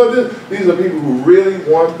morning for this. These are people who really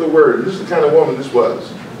want the word. And this is the kind of woman this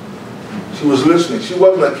was. She was listening. She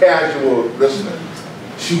wasn't a casual listener.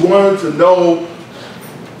 She wanted to know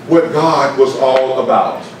what God was all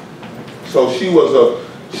about. So she was a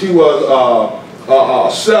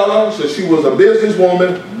seller, so she was a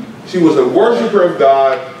businesswoman, she was a worshiper of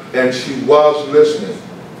God, and she was listening.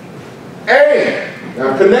 And,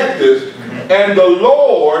 now connect this, and the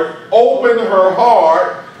Lord opened her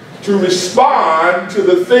heart to respond to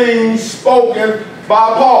the things spoken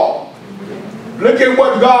by Paul. Look at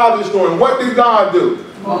what God is doing. What did God do?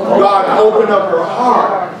 God opened up her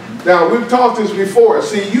heart. Now, we've talked this before.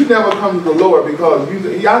 See, you never come to the Lord because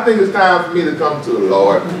I think it's time for me to come to the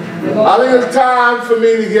Lord. I think it's time for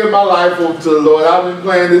me to give my life over to the Lord. I've been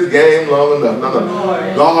playing this game long enough.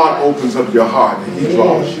 No. God opens up your heart and He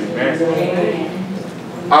draws you.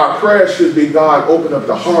 Our prayer should be, God, open up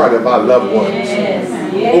the heart of our loved ones.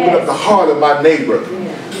 Open up the heart of my neighbor.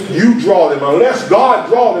 You draw them. Unless God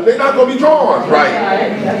draws them, they're not going to be drawn, right?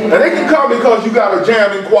 And they can come because you got a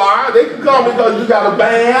jamming choir. They can come because you got a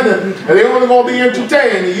band, and they're only going to be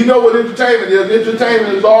entertained. And you know what entertainment is.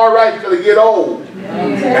 Entertainment is all right until they get old.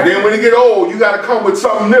 And then when they get old, you got to come with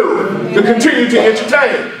something new to continue to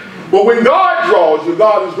entertain. But when God draws you,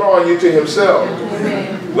 God is drawing you to Himself.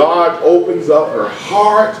 God opens up her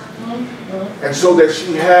heart, and so that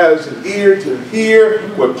she has an ear to hear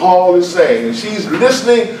what Paul is saying. And she's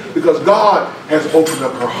listening because God has opened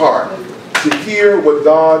up her heart to hear what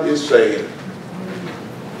God is saying.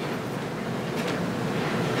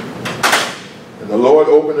 And the Lord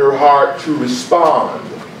opened her heart to respond.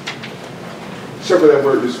 Circle that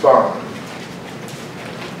word, respond.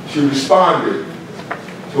 She responded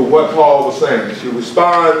to what Paul was saying. She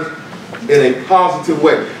responds in a positive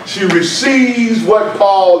way. She receives what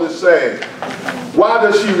Paul is saying. Why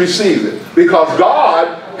does she receive it? Because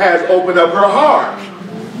God has opened up her heart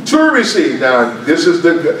to receive. Now, this is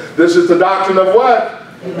the doctrine of what?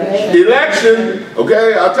 Election.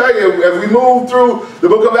 Okay, I'll tell you, as we move through the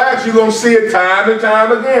book of Acts, you're going to see it time and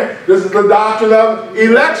time again. This is the doctrine of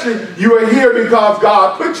election. You are here because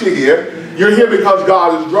God put you here. You're here because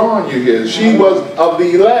God is drawing you here. She was of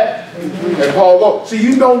the elect. And Paul goes, see,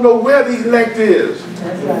 you don't know where the elect is.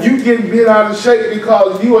 You get bent out of shape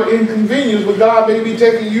because you are inconvenienced, but God may be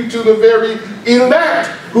taking you to the very elect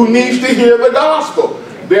who needs to hear the gospel.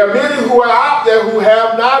 There are many who are out there who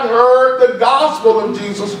have not heard the gospel of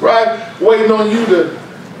Jesus Christ, waiting on you to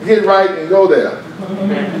get right and go there.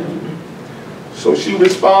 So she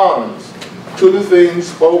responds to the things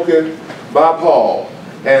spoken by Paul.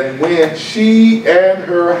 And when she and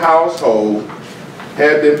her household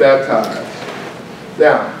had been baptized.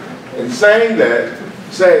 Now, in saying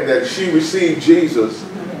that she received Jesus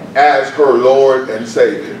as her Lord and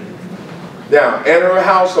Savior. Now, and her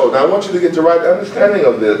household. Now, I want you to get the right understanding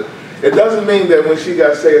of this. It doesn't mean that when she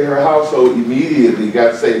got saved, her household immediately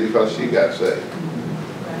got saved because she got saved.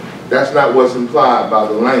 That's not what's implied by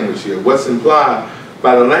the language here. What's implied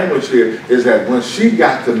by the language here is that when she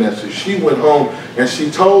got the message, she went home and she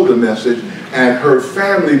told the message, and her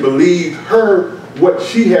family believed her, what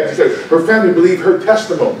she had to say. Her family believed her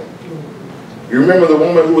testimony. You remember the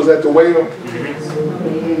woman who was at the well?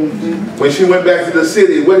 When she went back to the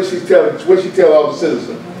city, what did she tell all the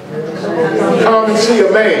citizens? Come and see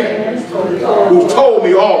a man who told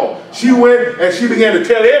me all. She went and she began to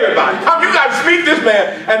tell everybody, come, you got to speak this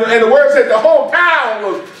man. And the word said the whole town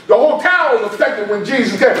was affected when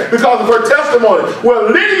Jesus came because of her testimony.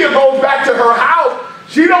 Well, Lydia goes back to her house.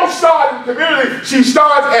 She don't start in the community. She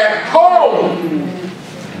starts at home.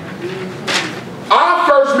 Our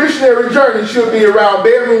first missionary journey should be around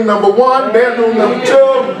bedroom number 1, bedroom number 2.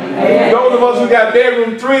 Those of us who got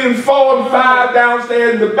bedroom 3 and 4 and 5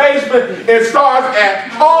 downstairs in the basement, it starts at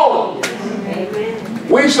home.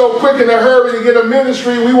 We so quick in a hurry to get a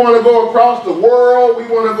ministry. We want to go across the world. We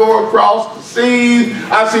want to go across the seas.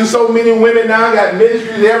 I see so many women now got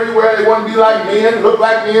ministries everywhere. They want to be like men, look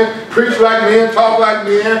like men, preach like men, talk like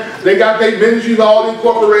men. They got their ministries all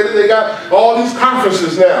incorporated. They got all these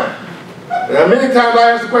conferences now. And many times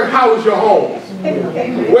I ask the question, how is your home?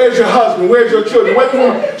 Where's your husband? Where's your children?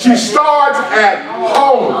 She starts at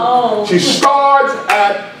home. She starts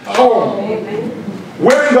at home.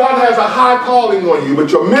 Women, God has a high calling on you, but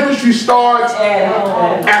your ministry starts at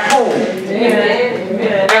home. At home.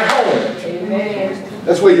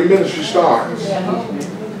 That's where your ministry starts.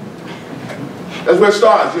 That's where it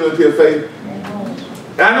starts, unity of faith.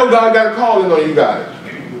 And I know God got a calling on you guys.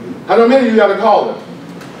 I know many of you got a calling.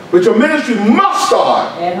 But your ministry must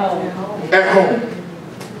start at home. At home.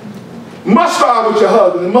 Must start with your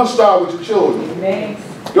husband. It must start with your children. Amen.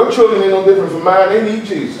 Your children ain't no different from mine. They need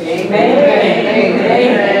Jesus. Amen.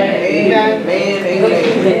 Amen.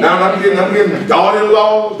 Amen. Now I'm getting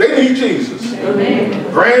daughter-in-laws. They need Jesus.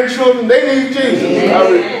 Amen. Grandchildren, they need Jesus.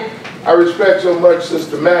 I respect so much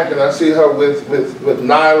Sister Mack, and I see her with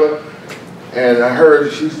Nyla. And I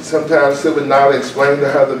heard she sometimes sit with Nyla, explain to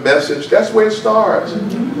her the message. That's where it starts.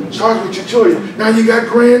 Starts with your children. Now you got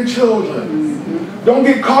grandchildren. Don't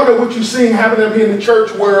get caught up what you seeing happening up here in the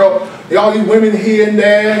church world. All these women here and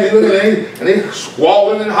there, and they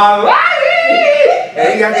squalling and hollering.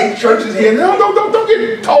 And he got these churches here. No, don't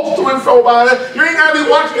get tossed to and fro by that. You ain't got to be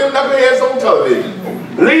watching them knuckleheads on television.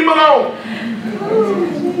 Leave them alone.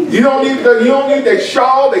 You don't need that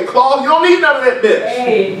shawl, that cloth. You don't need none of that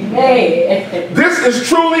bitch. This is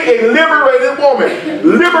truly a liberated woman.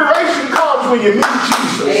 Liberation comes when you meet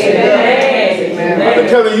Jesus. I've been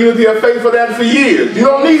telling you to faith for that for years. You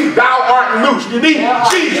don't need thou art loose. You need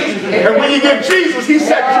Jesus. And when you get Jesus, he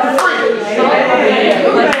sets you free.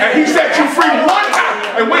 And he sets you free one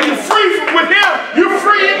time. And when you're free with him, you're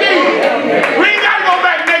free indeed. We ain't got to go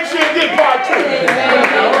back next year and get part 2.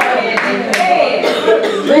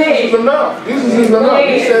 Jesus is enough. Jesus is enough.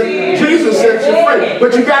 He said, Jesus sets you free.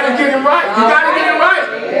 But you got to get him right. You got to get him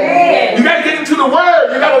right. You got to get into the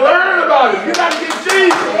Word. You got to learn about it. You got to get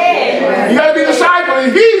Jesus. You got to be a disciple,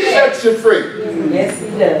 and he sets you free. Yes, he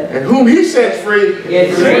does. And whom he sets free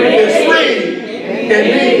is free.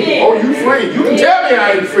 Indeed. Oh, you free. You can tell me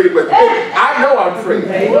I ain't free, but I know I'm free.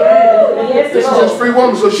 This is just free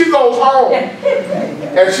woman. So she goes home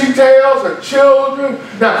and she tells her children.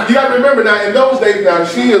 Now, you got to remember now, in those days now,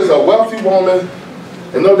 she is a wealthy woman,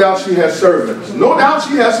 and no doubt she has servants. No doubt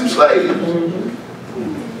she has some slaves.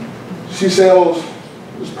 She sells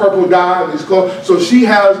this purple dye and these clothes. So she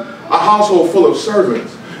has a household full of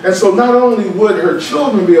servants. And so not only would her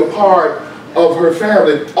children be a part of her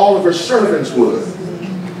family, all of her servants would.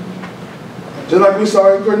 Just like we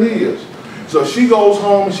saw in Cornelius. So she goes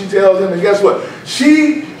home and she tells them, and guess what?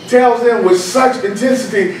 She tells them with such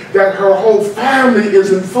intensity that her whole family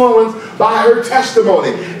is influenced by her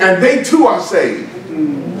testimony. And they too are saved.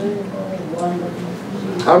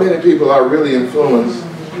 How many people are really influenced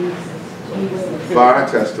by our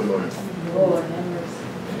testimony?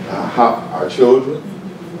 Our children?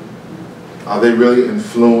 Are they really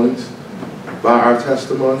influenced by our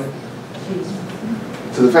testimony?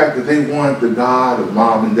 To the fact that they want the God of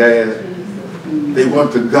mom and dad. They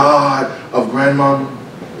want the God of grandmama.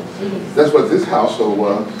 That's what this household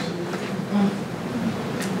was.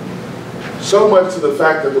 So much to the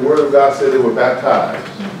fact that the Word of God said they were baptized.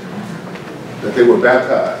 That they were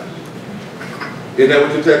baptized. Isn't that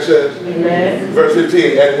what your text says? Amen. Verse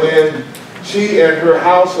 15, and when she and her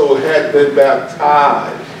household had been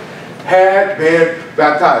baptized.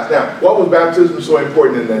 Now, what was baptism so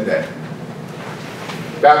important in that day?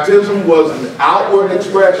 Baptism was an outward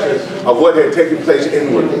expression of what had taken place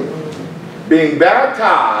inwardly. Being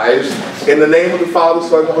baptized in the name of the Father,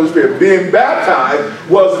 Son, and the Holy Spirit. Being baptized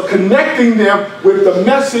was connecting them with the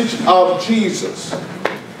message of Jesus.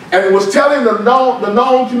 And it was telling the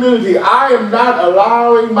known community, I am not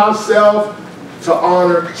allowing myself to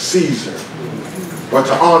honor Caesar or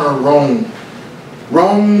to honor Rome.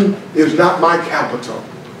 Rome is not my capital.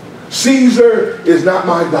 Caesar is not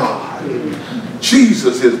my God.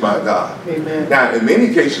 Jesus is my God. Amen. Now, in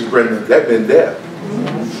many cases, Brenda, that meant death.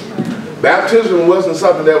 Baptism wasn't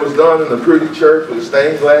something that was done in a pretty church with a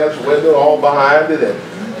stained glass window all behind it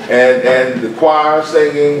and the choir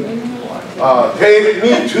singing, take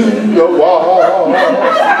me to the water.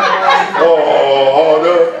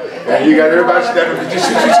 And you got everybody stepping.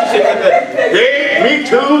 Take me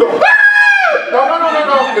to the water.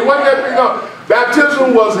 No. It wasn't that big. No.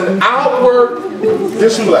 Baptism was an outward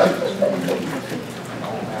display.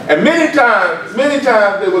 And many times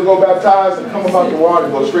they would go baptized and come about the water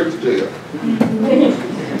and go straight to jail.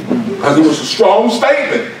 Because it was a strong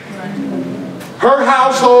statement. Her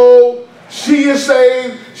household, she is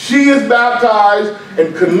saved, she is baptized,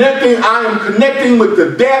 and I am connecting with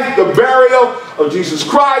the death, the burial of Jesus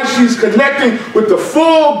Christ. She's connecting with the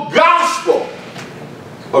full gospel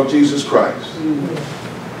of Jesus Christ.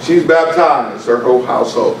 She's baptized, her whole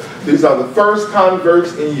household. These are the first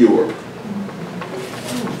converts in Europe.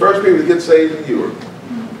 First people to get saved in Europe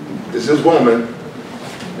is this woman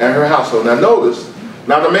and her household. Now notice,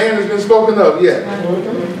 now the man has been spoken of yet.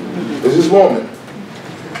 It's this woman.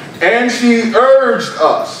 And she urged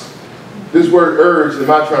us. This word urged in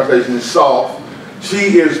my translation is soft.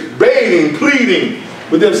 She is begging, pleading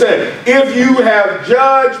with them saying, if you have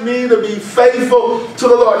judged me to be faithful to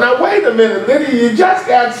the Lord. Now wait a minute, Lydia, you just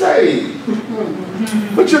got saved.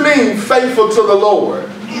 What you mean faithful to the Lord?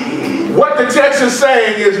 What the text is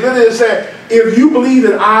saying is, Lydia is saying, if you believe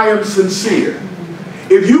that I am sincere,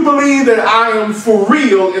 if you believe that I am for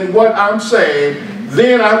real in what I'm saying,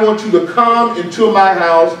 then I want you to come into my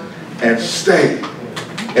house and stay.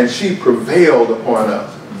 And she prevailed upon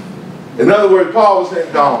us. In other words, Paul was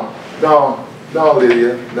saying, no,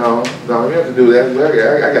 Lydia, no, you have to do that.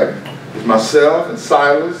 I got it's myself and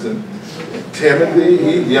Silas and Timothy,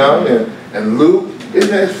 he's young, and Luke.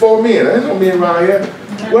 It's 4 men. There's no men around here.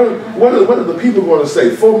 what are the people going to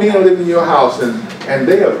say? 4 men live in your house, and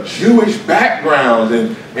they have Jewish backgrounds,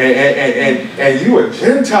 and you a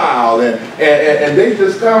Gentile, and they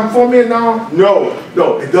just come 4 men now? No,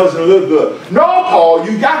 it doesn't look good. No, Paul,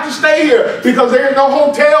 you got to stay here, because there are no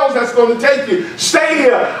hotels that's going to take you. Stay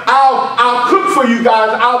here. I'll cook for you guys.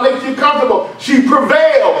 I'll make you comfortable. She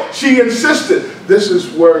prevailed. She insisted. This is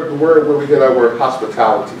where the word where we get our word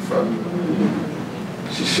hospitality from.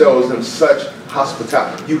 She shows them such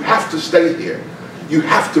hospitality. You have to stay here. You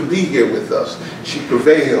have to be here with us. She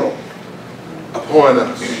prevailed upon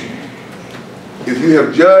us. If you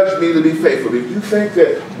have judged me to be faithful, if you think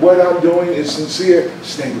that what I'm doing is sincere,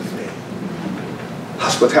 stay with me.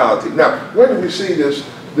 Hospitality. Now, where do we see this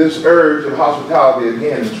urge of hospitality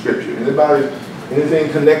again in Scripture? Anybody, anything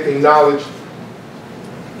connecting knowledge?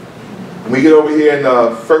 When we get over here in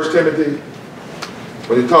 1 Timothy,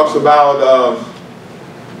 when it talks about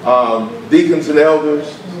deacons and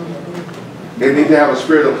elders, they need to have a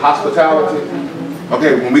spirit of hospitality.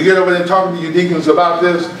 Okay, when we get over there talking to you deacons about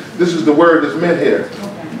this is the word that's meant here.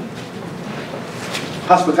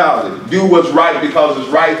 Hospitality. Do what's right because it's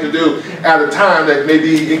right to do at a time that may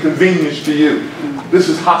be inconvenience to you. This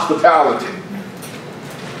is hospitality.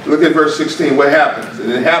 Look at verse 16. What happens?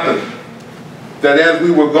 And it happened that as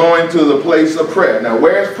we were going to the place of prayer. Now,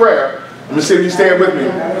 where's prayer? Let me see if you stand with me.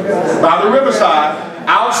 By the riverside,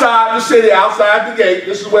 outside the city, outside the gate.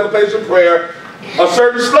 This is where the place of prayer. A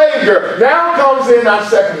certain slave girl. Now comes in our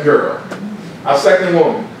second girl. Our second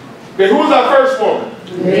woman. Okay, who was our first woman?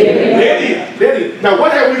 Lydia. Now,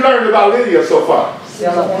 what have we learned about Lydia so far? She's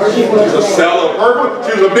a seller of purple.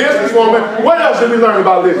 She was a businesswoman. What else did we learn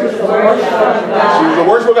about Lydia? She was a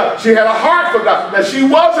worshiper of God. She had a heart for God. Now, she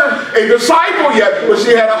wasn't a disciple yet, but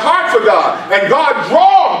she had a heart for God. And God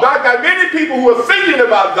got many people who are thinking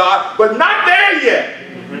about God, but not there yet.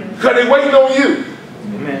 Because they're waiting on you.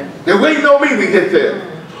 They're waiting on me to get there.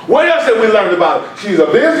 What else have we learned about her? She's a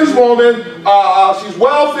businesswoman. She's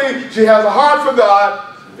wealthy. She has a heart for God.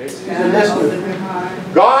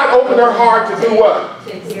 God opened her heart to do what?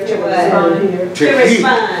 To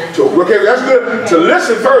respond. Okay, that's good. To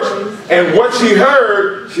listen first. And what she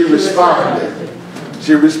heard, she responded.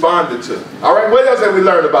 She responded to. All right, what else have we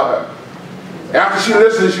learned about her? After she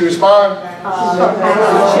listened, she responded.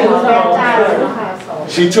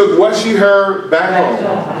 She took what she heard back home.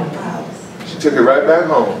 She took it right back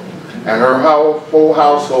home. And her whole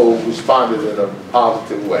household responded in a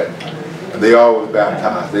positive way. And they all were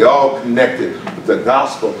baptized. They all connected with the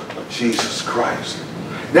gospel of Jesus Christ.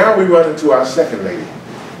 Now we run into our second lady.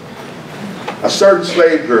 A certain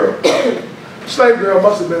slave girl. Slave girl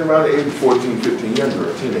must have been around the age of 14, 15, young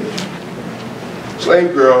girl, teenager.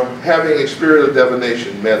 Slave girl, having a spirit of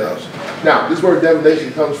divination, met us. Now, this word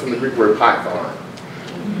divination comes from the Greek word python.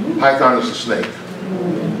 Python is a snake.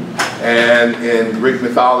 And in Greek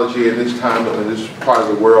mythology, in this time, in this part of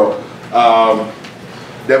the world,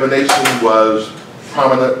 divination was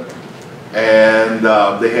prominent, and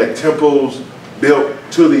they had temples built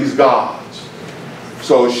to these gods.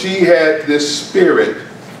 So she had this spirit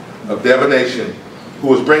of divination who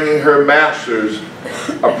was bringing her masters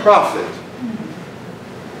a profit.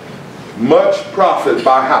 Much profit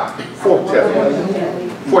by how? Fortune telling.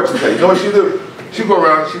 Fortune telling. You know what she do? She go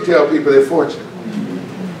around and she tell people their fortune.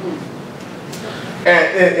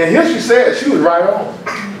 And here she said, she was right on.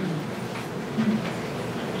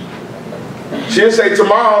 She'll say,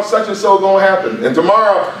 tomorrow such and so gonna happen. And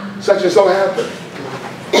tomorrow such and so happened.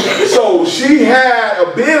 So she had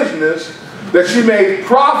a business that she made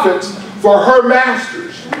profits for her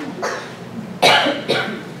masters.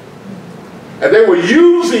 And they were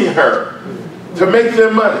using her to make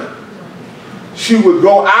them money. She would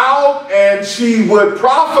go out and she would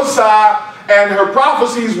prophesy, and her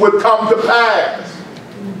prophecies would come to pass.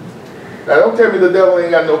 Now don't tell me the devil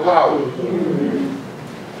ain't got no power.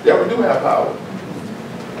 The devil do have power.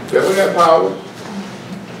 The devil got power.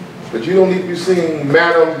 But you don't need to be seeing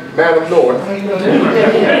Madam North.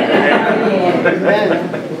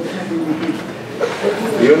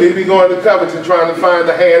 You don't need to be going to Covington trying to find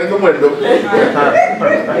the hand in the window.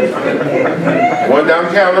 Going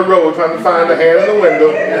down County Road trying to find the hand in the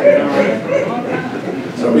window.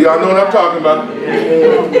 Some of y'all know what I'm talking about.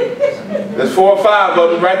 There's 4 or 5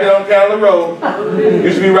 of them right there on County Road.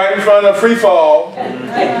 Used to be right in front of Free Fall.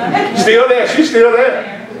 Still there. She's still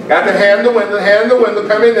there. Got the hand in the window,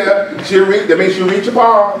 come in there. That means she'll reach your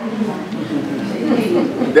palm.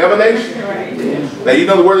 Divination. Now you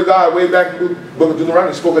know the word of God way back in the book of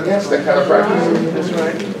Deuteronomy spoke against that kind of practice. That's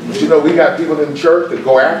right. But you know we got people in church that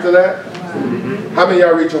go after that. How many of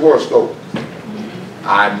y'all read your horoscope?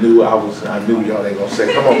 I knew y'all ain't gonna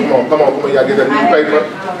say, come on, y'all get that newspaper.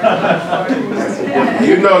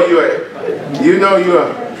 You know you're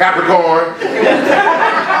a Capricorn.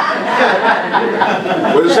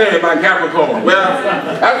 What is it saying about Capricorn? Well,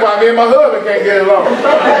 that's why me and my husband can't get along.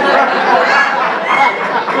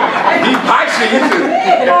 He Pisces,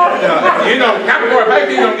 Capricorn and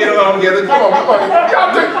Pisces don't get along together. Come on.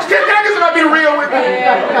 Y'all can I get somebody be real with me?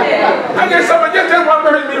 I get somebody, just one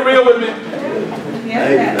person be real with me.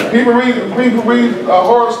 People read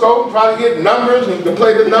horoscope, try to get numbers and to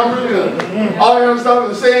play the numbers and all that other stuff,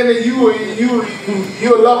 and saying that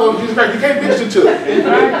you're a lover of Jesus Christ. You can't mix the two.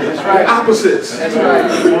 That's right. Opposites. That's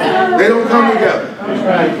right. They don't come together. That's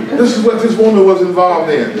right. This is what this woman was involved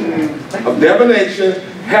in. Of divination,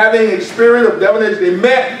 having a spirit of divination. They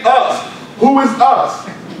met us. Who is us?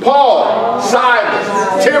 Paul,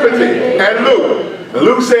 Silas, Timothy, and Luke. And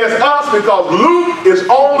Luke says us because Luke is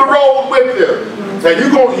on the road with them. And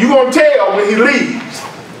you're going to tell when he leaves,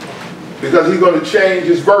 because he's going to change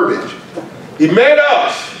his verbiage. He met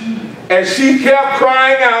us, and she kept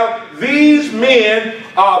crying out, these men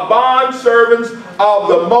are bondservants of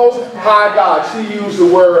the Most High God. She used the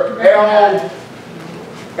word Elyon,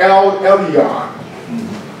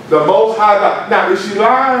 the Most High God. Now, is she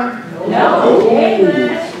lying? No.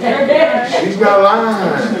 She's not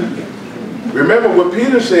lying. Remember what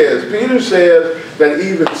Peter says. Peter says that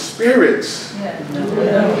even spirits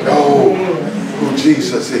know who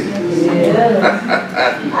Jesus is.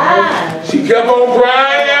 She kept on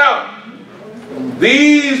crying out.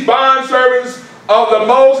 These bondservants of the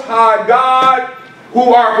Most High God,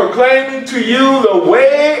 who are proclaiming to you the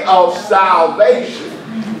way of salvation.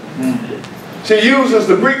 She uses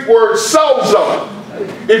the Greek word sozo.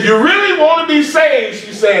 If you really want to be saved,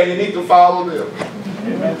 she's saying, you need to follow them.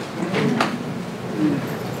 Amen.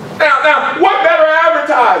 Now, what better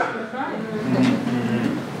advertisement?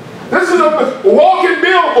 This is a walking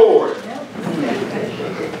billboard.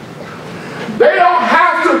 They don't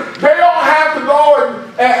have to go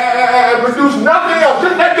and produce nothing else.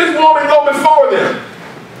 Just let this woman go before them.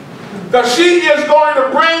 Because she is going to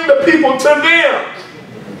bring the people to them.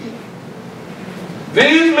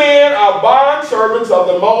 These men are bondservants of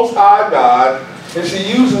the Most High God, and she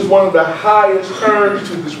uses one of the highest terms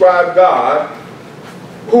to describe God,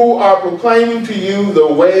 who are proclaiming to you the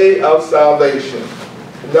way of salvation.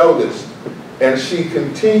 Notice, and she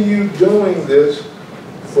continued doing this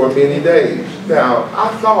for many days. Now, I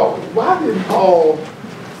thought, why did Paul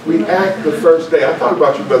react the first day? I thought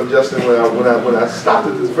about you, Brother Justin, when I stopped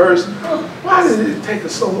at this verse. Why did it take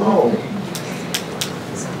us so long?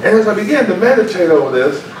 And as I began to meditate over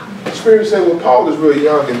this, the Spirit said, well, Paul is really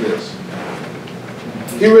young in this.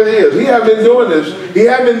 He really is. He had been doing this. He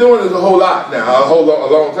had been doing this a whole lot now, a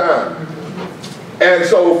long time. And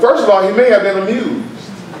so, first of all, he may have been amused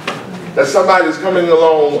that somebody's coming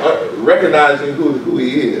along recognizing who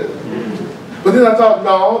he is. But then I thought,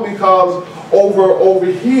 no, because over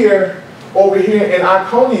here in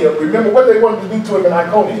Iconium, remember what they wanted to do to him in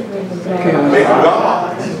Iconium? Make him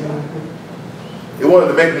gods. They wanted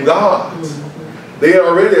to make him gods. They had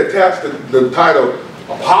already attached the title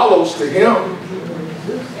Apollos to him,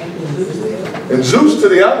 and Zeus to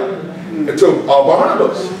the other, and to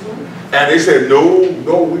Barnabas. And they said, no,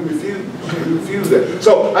 we refuse. We refuse that.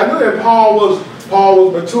 So I knew that Paul was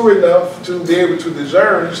mature enough to be able to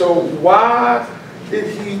discern. So why did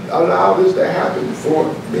he allow this to happen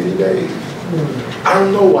for many days? I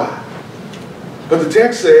don't know why. But the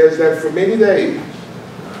text says that for many days,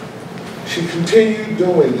 she continued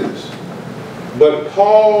doing this. But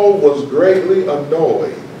Paul was greatly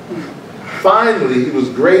annoyed. Finally, he was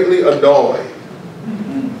greatly annoyed.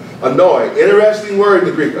 Annoyed. Interesting word in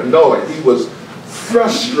the Greek, annoyed. He was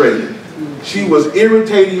frustrated. She was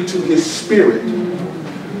irritating to his spirit.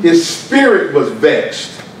 His spirit was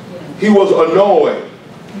vexed. He was annoyed.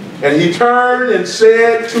 And he turned and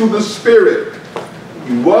said to the spirit.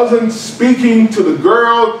 He wasn't speaking to the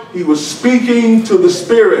girl, he was speaking to the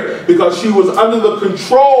spirit, because she was under the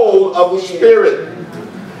control of the spirit.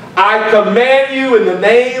 I command you in the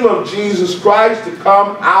name of Jesus Christ to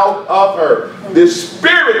come out of her. This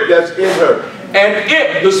spirit that's in her.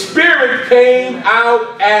 And the spirit came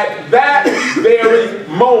out at that very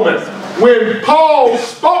moment. When Paul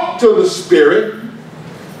spoke to the spirit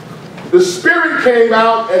came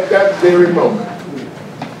out at that very moment.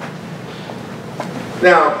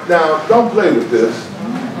 Now, don't play with this.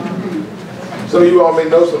 Some of you all may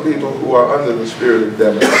know some people who are under the spirit of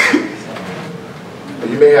divination.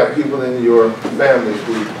 You may have people in your families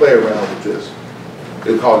who play around with this.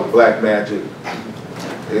 They call it black magic.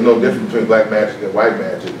 There's no difference between black magic and white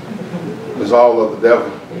magic. It's all of the devil.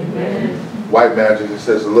 white magic, it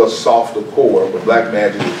says a little softer core, but black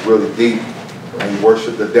magic is really deep, and you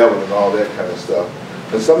worship the devil and all that kind of stuff.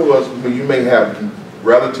 And some of us, you may have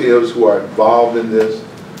relatives who are involved in this.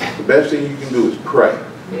 The best thing you can do is pray.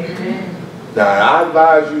 Amen. Now, I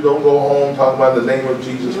advise you don't go home talking about the name of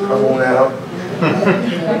Jesus. Come on out.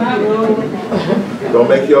 Don't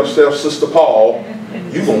make yourself Sister Paul.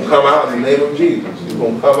 You're going to come out in the name of Jesus. You're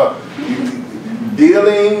going to come out.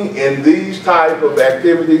 Dealing in these type of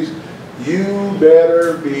activities, you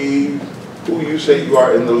better be who you say you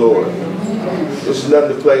are in the Lord. This is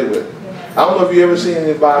nothing to play with. I don't know if you ever seen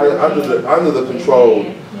anybody under the control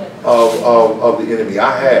of the enemy.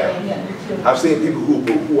 I have. I've seen people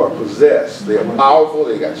who are possessed. They are powerful.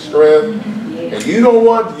 They got strength, and you don't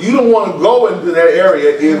want to go into that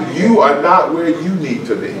area if you are not where you need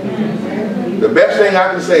to be. The best thing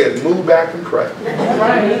I can say is move back and pray.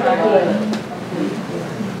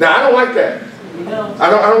 Now I don't like that. I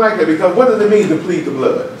don't like that, because what does it mean to plead the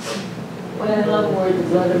blood? Well, in other words, the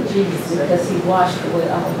blood of Jesus, because he washed away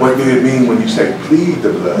all. What do it mean when you say plead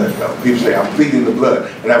the blood? People say, I'm pleading the blood.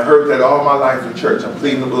 And I've heard that all my life in church. I'm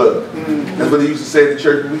pleading the blood. That's what they used to say in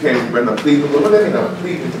church. We can't remember, I'm pleading the blood. What do they mean, I'm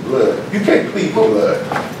pleading the blood? You can't plead the blood.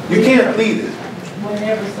 You can't plead it.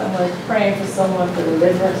 Whenever someone's praying for someone for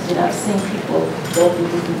deliverance, and I've seen people go through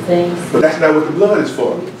different things. But that's not what the blood is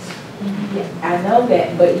for. Yeah, I know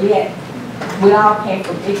that, but yet, we all came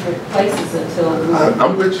from different places until we...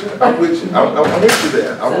 I'm with you. I'm with you. I'm with you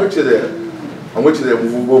there. I'm with you there. I'm with you there.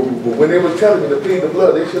 When they were telling me to plead the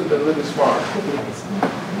blood, they should have been living smart.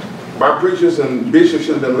 My preachers and bishops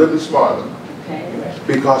should have been living smarter.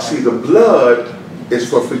 Because see, the blood is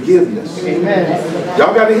for forgiveness.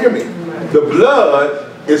 Y'all got to hear me. The blood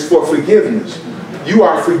is for forgiveness. You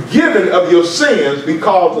are forgiven of your sins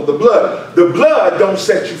because of the blood. The blood don't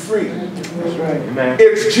set you free. That's right. Amen.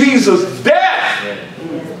 It's Jesus' death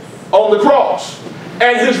on the cross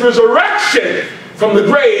and his resurrection from the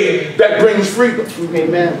grave that brings freedom.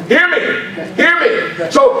 Amen. Hear me. Hear me.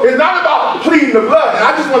 So it's not about pleading the blood. And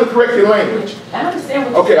I just want to correct your language. I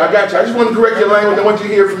understand what okay, I got you. I just want to correct your language. I want you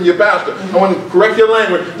to hear from your pastor. I want to correct your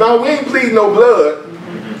language. No, we ain't pleading no blood.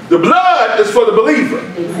 The blood is for the believer.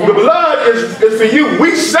 The blood is for you.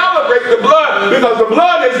 We celebrate the blood because the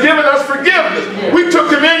blood has given us forgiveness. We took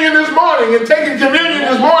communion this morning, and taking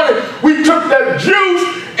communion this morning, we took that juice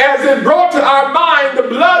as it brought to our mind the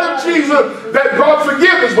blood of Jesus that brought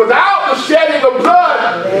forgiveness. Without the shedding of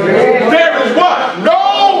blood, there is what?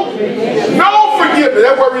 No forgiveness.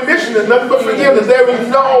 That word remission is nothing but forgiveness. There is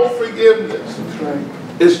no forgiveness.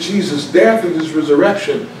 It's Jesus' death and his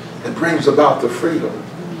resurrection that brings about the freedom.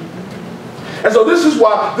 And so this is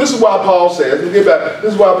why Paul says, let me get back,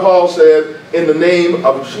 this is why Paul said, in the name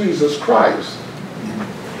of Jesus Christ.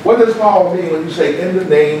 What does Paul mean when you say in the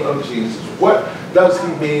name of Jesus? What does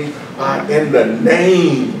he mean by in the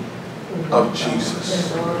name of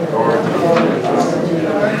Jesus?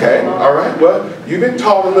 Okay, all right, well, you've been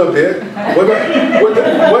taught a little bit. What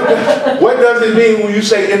does it mean when you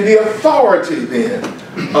say in the authority then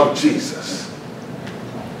of Jesus?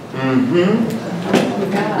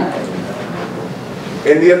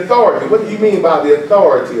 In the authority. What do you mean by the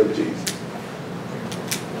authority of Jesus?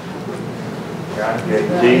 God gave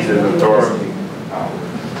Jesus authority.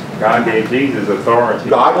 God gave Jesus authority.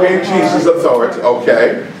 God gave Jesus authority.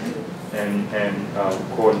 Okay. And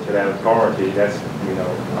according to that authority, that's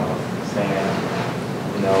saying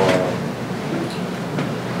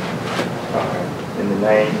in the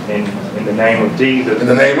name of Jesus. In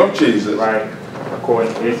the name of Jesus. Right.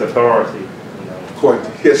 According to his authority. According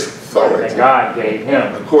to his authority. That God gave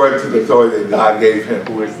him. According to the authority that God gave him.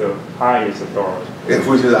 Who is the highest authority.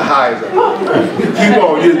 Which is the highest authority. Keep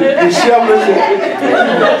on. You're shoveling it.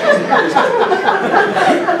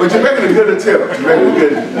 But you're making a good attempt. You're making a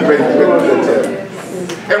good attempt.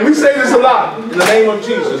 And we say this a lot in the name of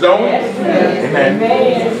Jesus, don't we?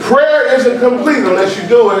 Amen. Prayer isn't complete unless you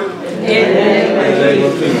do it in the name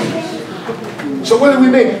of Jesus. So what do we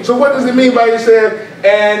mean? So what does it mean by he said,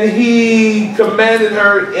 and he commanded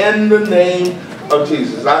her in the name of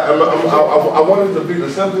Jesus? I want it to be the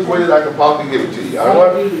simplest way that I can possibly give it to you. I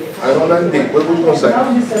don't know nothing deep. What are you going to say? I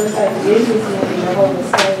was just going to say, Jesus is the Holy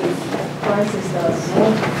Spirit. Christ is the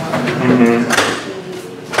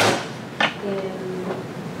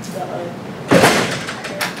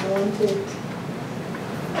anointed.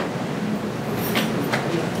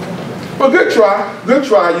 Well, good try. Good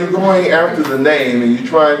try. You're going after the name and you're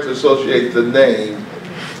trying to associate the name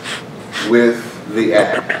with the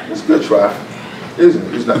act. It's a good try. Isn't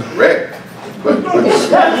it? It's not correct. You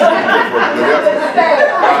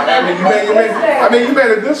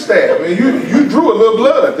made a good stab. I mean, you drew a little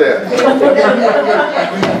blood there.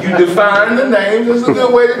 You defined the names. It's a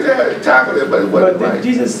good way to tackle it. But right.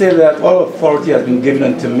 Jesus said that all authority has been given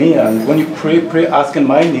unto me, and when you pray, ask in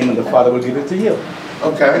my name, and the Father will give it to you.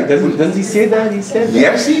 Okay. Doesn't he say that? He said that.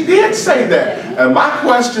 Yes, he did say that. And my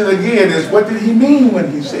question again is, what did he mean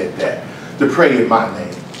when he said that? To pray in my name.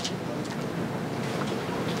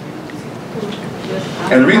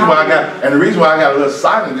 And the reason why I got a little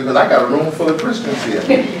silent is because I got a room full of Christians here.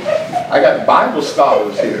 I got Bible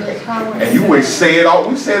scholars here. And you always say it all.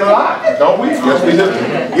 We say it a lot, don't we? Yes, we do.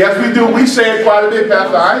 Yes, we do. We say it quite a bit,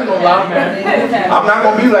 Pastor. I ain't gonna lie. I'm not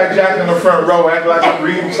gonna be like Jack in the front row, acting like I'm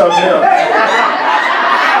reading something else.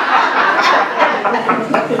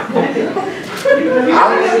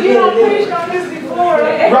 You don't preach on this before.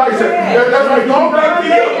 Right, sir. That's right. Go back to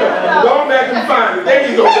you. Go back and find it. There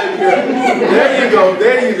you go, baby girl. There you go.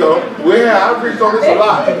 There you go. Well, I preached on this a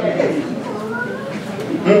lot.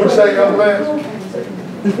 What you say, young man?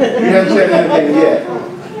 You haven't said anything yet.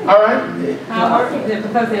 All right. Power? Is it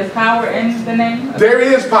because there's power in the name? There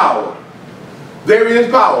is power. There is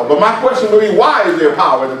power. But my question would be, why is there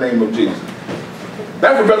power in the name of Jesus?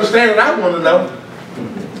 That's what Brother Stanley and I want to know.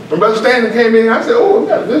 When Brother Stanley came in, I said, "Oh,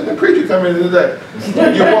 this the preacher come in today.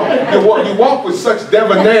 You walk with such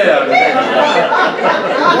debonair.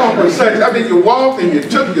 You walk with such. I mean, you walked and you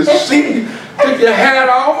took your seat, took your hat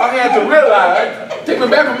off. I had to realize, take me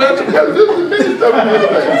back a minute because this is the minister of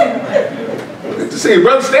the to see,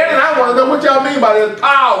 Brother Stanley, I want to know what y'all mean by there's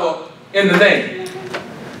power in the name.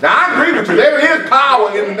 Now I agree with you. There is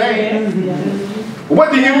power in the name.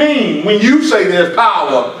 What do you mean when you say there's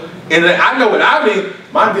power? And I know what I mean.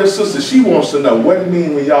 My dear sister, she wants to know. What do you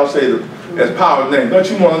mean when y'all say there's power in the name? Don't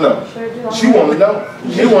you want to know? She want to know.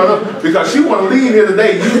 She want to know. Because she want to leave here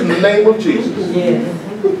today using the name of Jesus. Yes.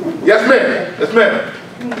 Yes, ma'am. Yes, ma'am.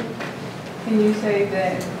 Can you say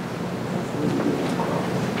that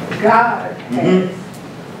God has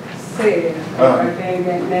said, ordained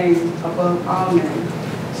that name above all names?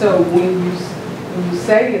 So when you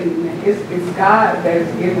say it, it's God that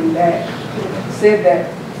has given that, said that.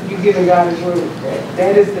 You're giving God His word.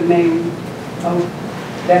 That is the name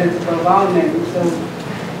that is above all names. So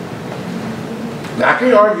now I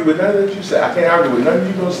can't argue with nothing that you say. I can't argue with nothing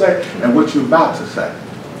you're going to say and what you're about to say.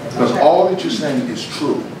 Because all that you're saying is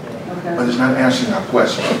true. But it's not answering our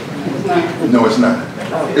question. it's not. No, it's not.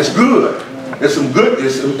 It's good. There's some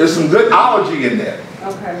good ology in there.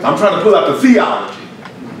 Okay. I'm trying to pull out the theology.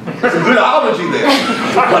 There's some good ology there,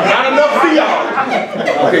 but not enough theology.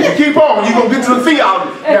 Okay, you keep on, you're going to get to the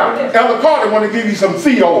theology. Now, Elder Carter want to give you some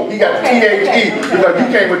theo. He got the T-H-E because you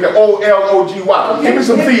came with the O-L-O-G-Y. Give me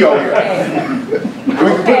some theo here. We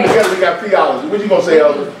can put it together, we got theology. What you going to say,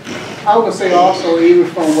 Elder? I was going to say also, even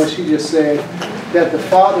from what she just said, that the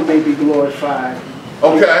Father may be glorified.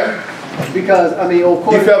 Okay. Because, I mean, of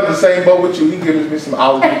course... He felt the same boat with you. He gives me some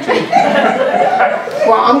ology too.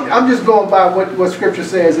 Well, I'm just going by what Scripture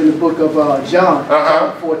says in the book of John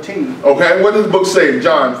 14. Okay, what does the book say in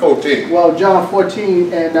John 14? Well, John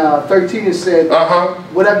 14 and 13 it said,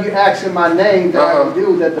 whatever you ask in my name that I will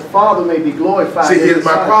do, that the Father may be glorified. See, here's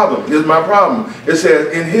my problem. Here's my problem. It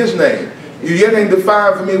says, in His name. You yet ain't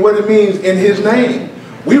defined for me what it means in His name.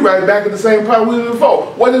 We right back at the same problem we did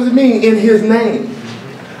before. What does it mean in His name?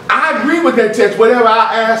 I agree with that text, whatever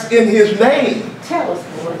I ask in His name. Tell us,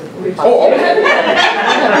 Lord. Oh,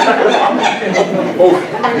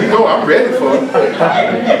 you know I'm ready for it.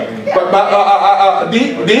 But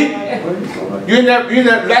D, you in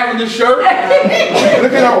that lavender shirt?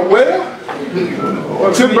 Looking all well?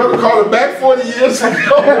 Tim brother called it back 40 years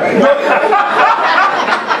ago.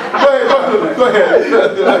 Go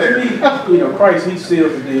ahead. You know, Christ, He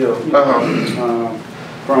sealed the deal.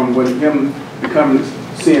 From when Him becoming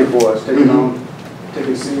sin for us,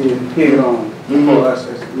 taking sin head on for us,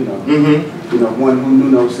 as, one who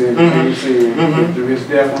knew no sin, became sin through His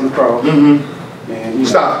death on the cross. And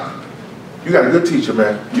stop. You got a good teacher,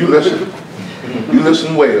 man. You listen. You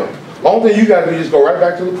listen well. Only thing you got to do is go right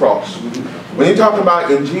back to the cross. When you're talking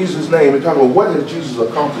about in Jesus' name, you're talking about what has Jesus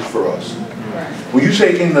accomplished for us. When you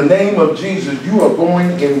say in the name of Jesus, you are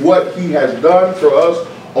going in what He has done for us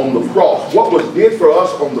on the cross. What was did for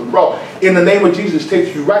us on the cross. In the name of Jesus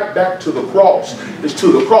takes you right back to the cross. It's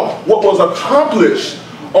to the cross. What was accomplished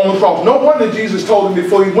on the cross. No wonder Jesus told him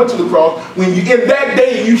before He went to the cross, when you in that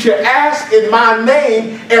day you shall ask in my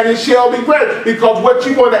name and it shall be granted. Because what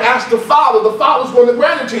you want to ask the Father's going to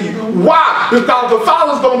grant it to you. Why? Because the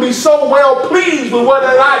Father's going to be so well pleased with what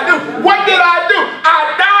did I do. What did I do?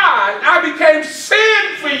 I died. I became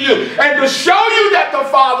sin for you. And to show you that the the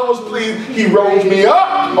Father was pleased, he rose me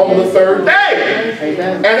up on the third day.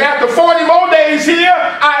 And after 40 more days here,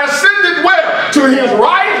 I ascended where? To his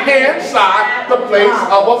right hand side, the place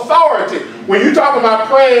of authority. When you talk about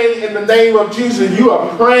praying in the name of Jesus, you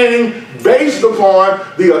are praying based upon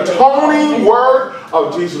the atoning work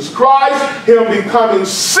of Jesus Christ, him becoming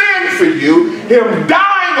sin for you, him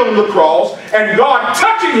dying on the cross, and God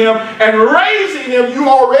touching him and raising him. You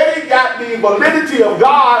already got the validity of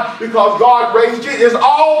God because God raised you. It's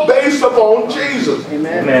all based upon Jesus.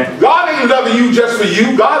 Amen. God ain't loving you just for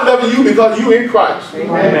you. God loving you because you in Christ.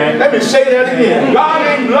 Amen. Let me say that again. God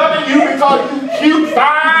ain't loving you because you cute,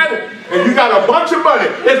 fine, and you got a bunch of money.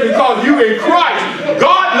 It's because you in Christ.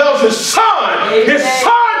 God loves his son. His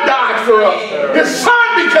son died for us. His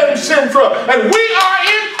son became sin for us. And we are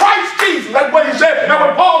in Christ Jesus. That's what he said. And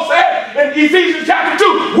what Paul said in Ephesians chapter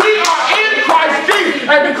 2. We are in Christ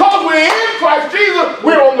Jesus. And because we're in Christ Jesus,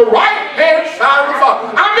 we're on the right hand side of the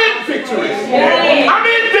Father. I'm in victory. I'm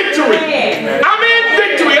in victory. I'm in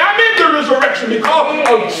victory. I'm in the resurrection because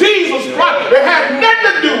of Jesus Christ. It had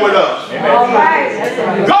nothing to do with us.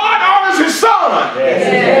 God honors his son.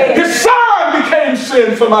 His son became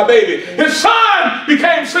sin for my baby. His son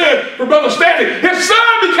became sin for Brother Stanley. His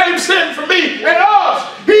son became sin for me and us.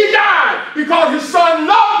 He died because his son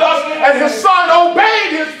loved us and his son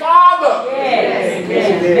obeyed his father.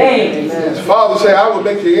 His father said, I will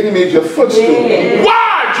make your enemies your footstool.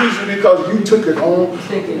 Why, Jesus? Because you took it on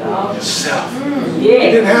yourself. You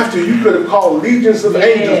didn't have to. You could have called legions of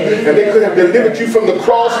angels and they could have delivered you from the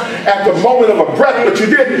cross at the moment of a breath, but you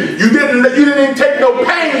didn't. You didn't even take no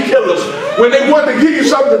painkillers. When they wanted to give you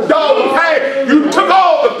something to dull the pain, you took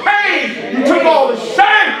all the pain. You took all the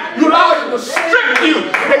shame. You allowed them to strip you.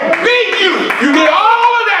 They beat you. You did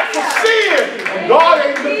all of that for sin. God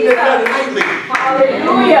ain't looking at that lightly.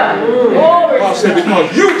 Hallelujah. God said,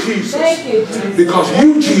 because you, Jesus. Because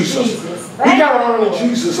you, Jesus. We got to honor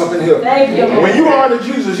Jesus up in here. When you honor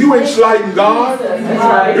Jesus, you ain't slighting God.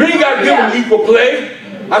 You ain't got to give him equal play.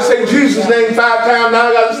 I say Jesus' name 5 times, now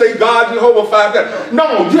I got to say God, Jehovah 5 times.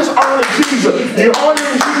 No, just honor Jesus. You honor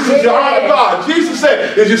Jesus, you honor God. Jesus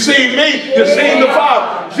said, if you see me, you see the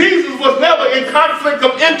Father. Jesus was never in conflict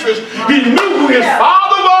of interest. He knew who his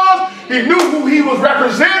Father was. He knew who he was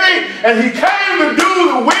representing. And he came to do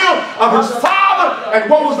the will of his Father. And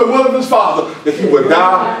what was the will of his Father? That he would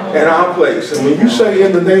die in our place. And when you say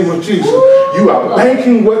in the name of Jesus, you are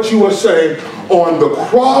banking what you are saying on the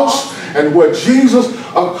cross and what Jesus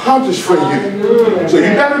accomplished for you. So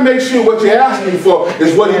you got to make sure what you're asking for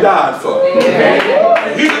is what he died for.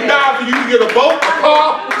 He didn't die for you to get a boat, a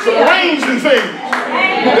car, some rings and things.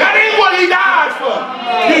 That ain't what he died for.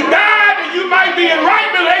 He died that you might be in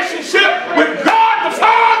right relationship with God the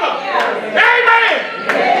Father. Amen.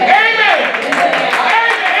 Amen. Amen.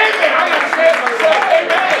 Amen. I got to say it myself.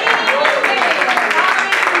 Amen.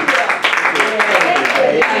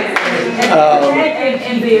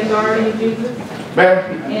 In the authority of Jesus. Ma'am?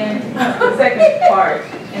 And the second part,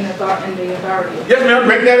 in the authority of Jesus. Yes, ma'am.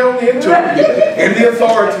 Bring that on into it. In the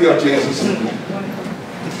authority of Jesus.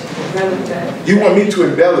 You want me to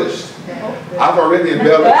embellish? I've already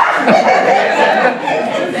embellished.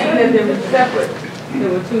 Saying that they were separate. There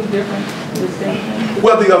were two different distinctions.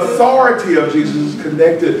 Well, the authority of Jesus is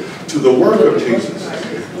connected to the work of Jesus.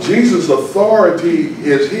 Jesus' authority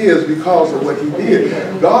is his because of what he did.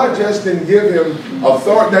 God just didn't give him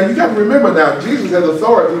authority. Now, you got to remember now, Jesus had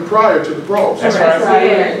authority prior to the cross. That's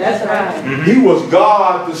right. That's right. He was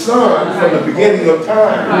God the Son from the beginning of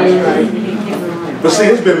time. But see,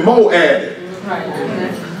 it's been more added.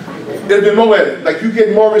 There's been more added. Like you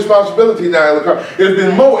get more responsibility now in the car. There's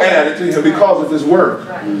been more added to him because of his work.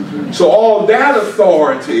 So all that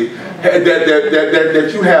authority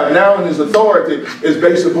that you have now in his authority is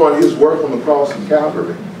based upon his work on the cross of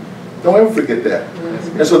Calvary. Don't ever forget that.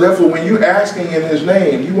 And so therefore, when you're asking in his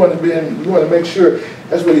name, you want to make sure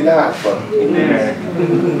that's what he died for.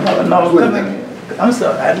 I'm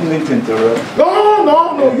sorry, I didn't mean to interrupt.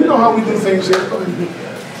 No. You know how we do things here.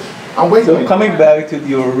 I'm waiting. So coming back to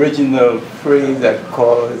the original phrase that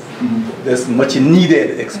caused this much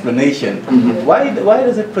needed explanation, why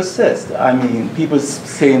does it persist? I mean, people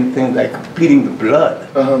saying things like pleading the blood,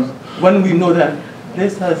 when we know that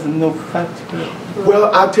this has no fact to it. Well,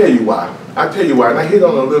 I'll tell you why. And I hit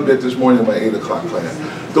on a little bit this morning in my 8 o'clock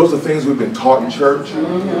class. Those are things we've been taught in church.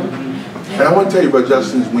 And I want to tell you about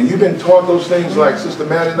Justin, when you've been taught those things like Sister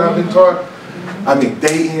Maddie and I've been taught, I mean,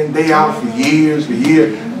 day in, day out for years,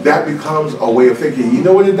 that becomes a way of thinking. You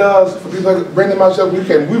know what it does? For people like Brenda and myself, we was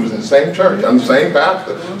in the same church, I'm the same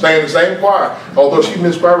pastor, sang the same choir. Although she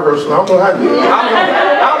missed choir rehearsal, I don't know how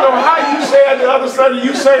you said the other Sunday,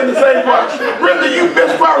 you saying the same part. Brenda, you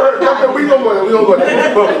missed part. We gonna go there. We gonna go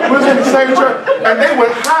there. But we was in the same church, and they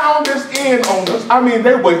would hound this in on us. I mean,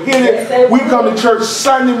 they would hit it. We come to church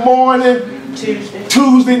Sunday morning,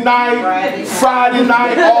 Tuesday night, Friday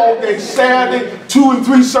night, all day, Saturday, 2 and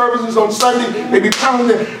 3 services on Sunday. They be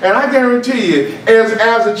pounding it. And I guarantee you,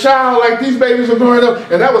 as a child, like these babies are growing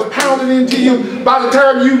up, and that was pounded into you, by the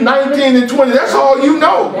time you 19 and 20, that's all you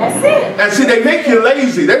know. That's it. And see, they make you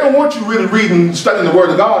lazy. They don't want you really reading and studying the Word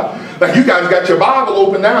of God. Like you guys got your Bible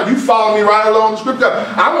open now. You follow me right along the scripture.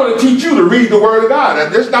 I want to teach you to read the Word of God.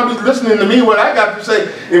 And just not be listening to me what I got to say.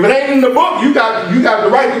 If it ain't in the book, you got to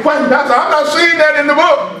write the question. I'm not seeing that in the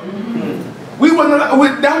book.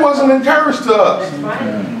 That wasn't encouraged to us.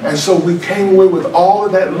 And so we came away with all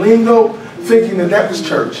of that lingo, thinking that was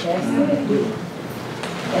church.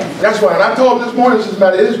 That's why, and I told him this morning, it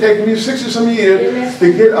has taken me 60-some years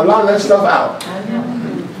to get a lot of that stuff out.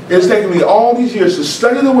 It's taken me all these years to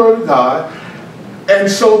study the Word of God, and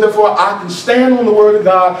so therefore I can stand on the Word of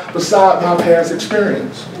God beside my past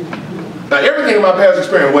experience. Now everything in my past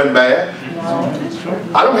experience wasn't bad.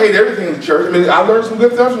 I don't hate everything in the church. I mean, I learned some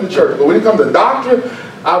good stuff from the church, but when it comes to doctrine,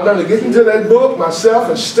 I've learned to get into that book myself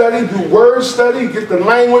and study, do word study, get the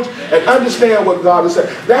language, and understand what God is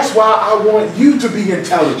saying. That's why I want you to be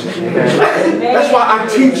intelligent. That's why I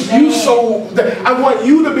teach you so that I want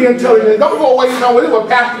you to be intelligent. Don't go away, this is what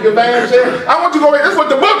Pastor Gavan said. I want you to go away, this is what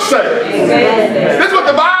the book says. This is what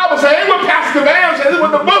the Bible says. This is what Pastor Gavan says. This is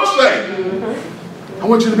what the book says. I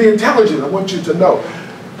want you to be intelligent. I want you to know.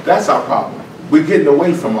 That's our problem. We're getting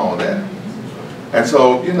away from all that. And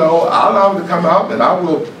so, you know, I'll allow him to come out, and I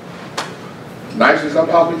will, nice as I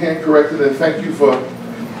possibly can, correct it, and thank you for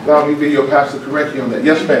allowing me to be your pastor to correct you on that.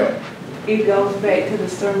 Yes, ma'am. It goes back to the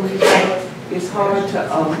sermon because it's hard to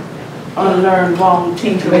unlearn wrong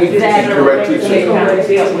teaching. Incorrect teaching.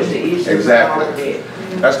 Exactly.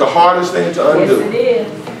 That's the hardest thing to undo. Yes, it is.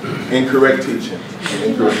 Incorrect teaching.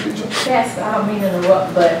 Incorrect teaching. Pastor, I don't mean to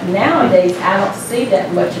interrupt, but nowadays I don't see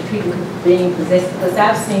that much of people being possessed, because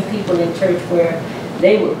I've seen people in church where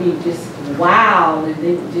they would be just wild and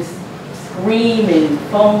they would just scream and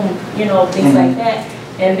foam, you know, things like that.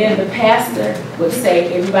 And then the pastor would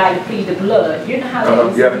say, everybody plead the blood. You know how that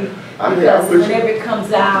used to be? Because whenever it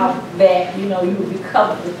comes out that, you know, you will be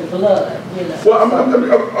covered with the blood, you know. Well, I'm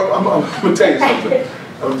going to tell you something.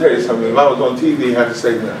 I'm going to tell you something. If I was on TV, I had to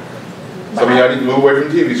say that. Some of y'all need to move away from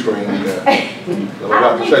the TV screen. I'm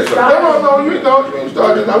about to say something. No, you ain't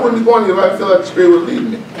started. I wouldn't be going here if I feel like the Spirit was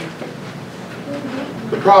leading me.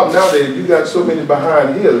 The problem nowadays, you got so many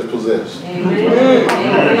behind here that's possessed. Amen.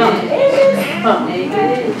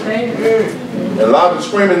 And a lot of them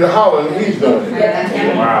screaming and hollering, and he's doing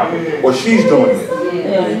it. Wow. Or she's doing it.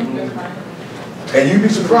 And you'd be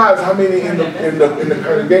surprised how many in the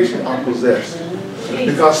congregation are possessed.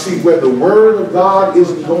 Because see, where the Word of God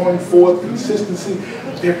isn't going forth, consistency,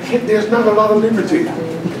 there's not a lot of liberty.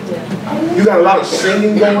 You got a lot of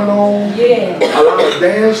singing going on, a lot of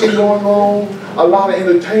dancing going on, a lot of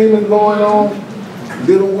entertainment going on,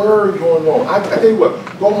 little word going on. I tell you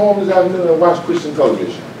what, go home this afternoon and watch Christian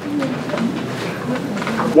television.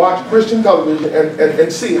 Watch Christian television and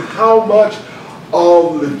see how much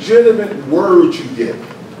of legitimate words you get.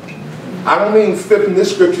 I don't mean flipping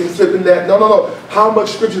this scripture and flipping that. No. How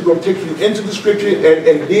much scripture is going to take you into the scripture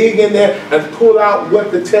and dig in there and pull out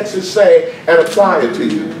what the text is saying and apply it to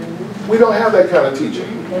you. We don't have that kind of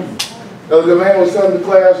teaching. Now, the man was telling the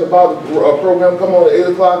class about a program come on at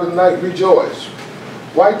 8 o'clock at night, Rejoice.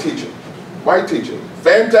 White teacher. White teacher.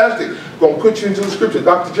 Fantastic. Going to put you into the scripture.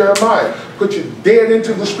 Dr. Jeremiah put you dead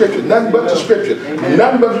into the scripture. Nothing but the scripture.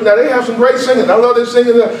 Nothing but, now they have some great singing. I love their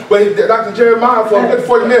singing. But Dr. Jeremiah, for a good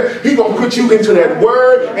 40 minutes, he's going to put you into that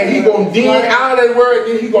word, and he's going to dig out of that word,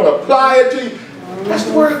 and then he's going to apply it to you. That's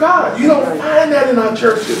the Word of God. You don't find that in our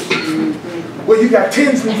churches. Where you got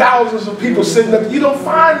tens and thousands of people sitting up. You don't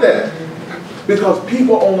find that. Because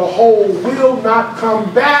people on the whole will not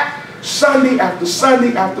come back Sunday after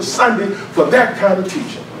Sunday after Sunday for that kind of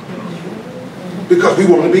teaching. Because we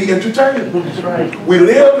want to be entertained. That's right. We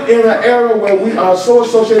live in an era where we are so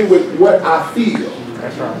associated with what I feel.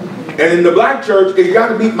 That's right. And in the black church, it got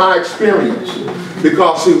to be my experience.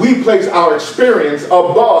 Because see, we place our experience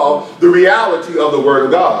above the reality of the Word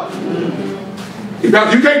of God.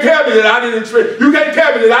 Because you can't tell me that I didn't experience. You can't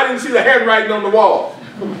tell me that I didn't see the handwriting on the wall.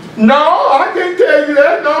 No, I can't tell you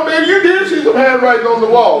that. No, man, you did see some handwriting on the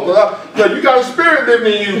wall. Because you got a spirit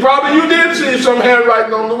living in you. Probably you did see some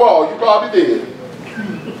handwriting on the wall. You probably did.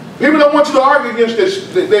 People don't want you to argue against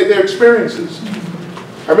their experiences.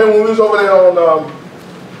 I remember when we was over there on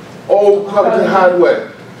Old Covington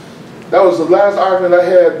Highway. That was the last argument I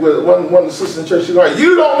had with one of the sisters in church. She's like,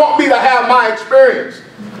 you don't want me to have my experience.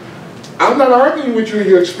 I'm not arguing with you in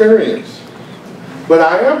your experience. But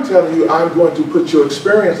I am telling you, I'm going to put your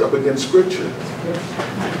experience up against Scripture.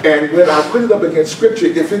 And when I put it up against Scripture,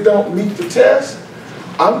 if it don't meet the test,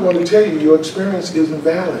 I'm going to tell you your experience isn't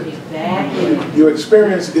valid. Exactly. Your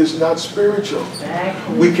experience is not spiritual.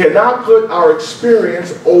 Exactly. We cannot put our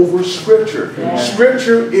experience over Scripture.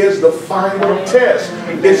 Scripture is the final test.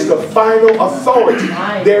 It's the final authority.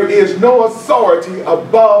 There is no authority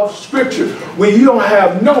above Scripture. When you don't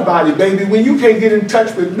have nobody, baby, when you can't get in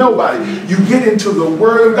touch with nobody, you get into the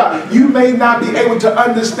Word of God. You may not be able to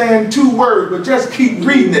understand 2 words, but just keep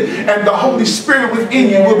reading it, and the Holy Spirit within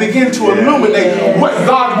you will begin to illuminate what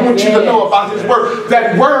God wants you to know about His Word.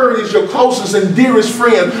 That Word is your closest and dearest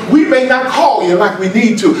friend. We may not call you like we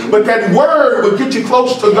need to, but that Word will get you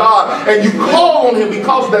close to God, and you call on Him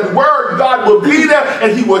because of that Word. God will be there,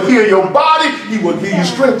 and He will heal your body. He will give you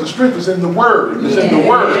strength. The strength is in the Word. It's in the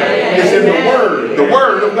Word. It's in the Word. The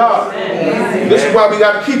Word of God. This is why we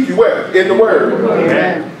got to keep you where? In the Word.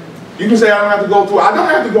 Amen. You can say, I don't have to go through. I don't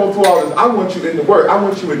have to go through all this. I want you in the Word. I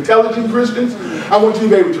want you intelligent Christians. I want you to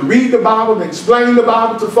be able to read the Bible and explain the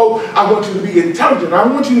Bible to folk. I want you to be intelligent. I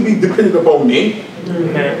want you to be dependent upon me.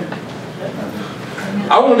 Amen.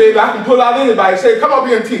 I want to be able, I can pull out anybody and say, come up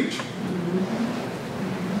here and teach.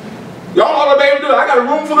 Y'all ought to be able to do it. I got a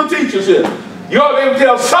room full of teachers here. You ought to be able to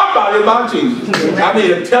tell somebody about Jesus. I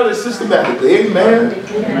mean, tell it systematically. Amen.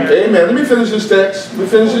 Amen. Let me finish this text. Let me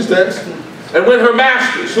finish this text. And when her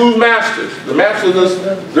masters, whose masters? The masters of this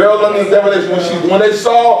girl under the divination, when they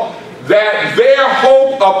saw that their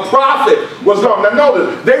hope of profit was gone. Now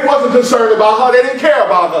notice, they wasn't concerned about her. They didn't care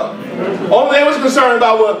about her. Only they was concerned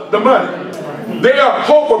about what? The money. Their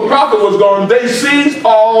hope of profit was gone. They seized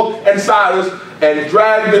Paul and Silas and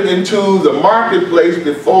dragged them into the marketplace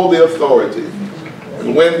before the authorities.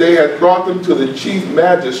 And when they had brought them to the chief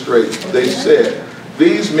magistrate, they said,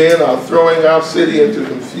 these men are throwing our city into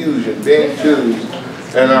confusion, being Jews,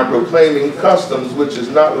 and are proclaiming customs which is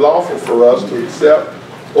not lawful for us to accept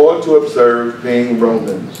or to observe, being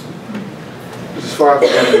Romans. This is far from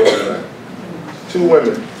everywhere. 2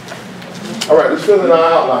 women. All right, let's fill in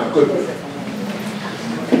our outline quickly.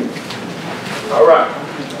 All right,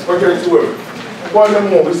 okay, 2 women. Point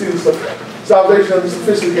number 1, we see the salvation of the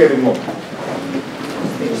sophisticated woman.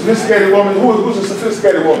 Sophisticated woman, who's a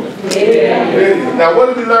sophisticated woman? Yeah. Now, what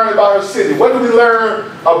did we learn about her city? What did we learn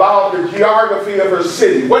about the geography of her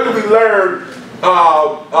city? What did we learn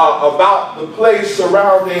about the place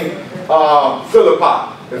surrounding Philippi?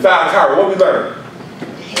 In Thyatira, what did we learn?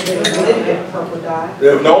 They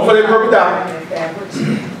were known for their purple dye.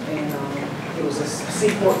 It was a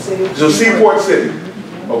seaport city. It's a seaport city.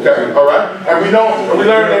 Okay, all right. And we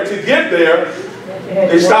learned that to get there,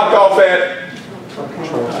 they stopped off at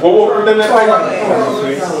what was the name?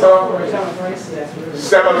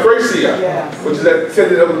 Samothracia, which is that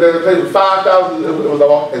city that was a place with 5,000.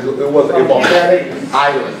 It was a volcanic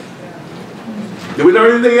island. Did we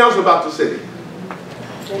learn anything else about the city?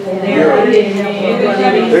 They're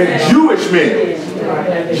Jewish men.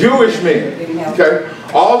 Jewish men. Okay.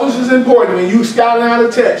 All this is important. When you scout out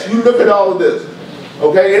a text, you look at all of this.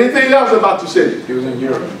 Okay. Anything else about the city? It was in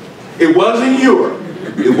Europe. It was in Europe.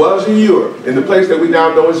 It was in Europe. In the place that we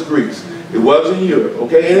now know as Greece. It was in Europe.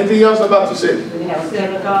 Okay. Anything else about the city? It didn't have a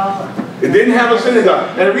synagogue. It didn't have a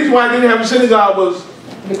synagogue. And the reason why it didn't have a synagogue was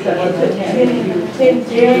 10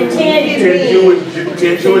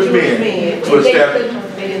 Jewish men to establish.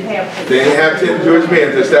 They didn't have 10 Jewish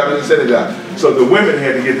men to establish a synagogue. So the women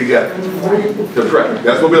had to get together to pray.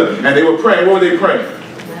 That's what we learned. And they were praying. What were they praying?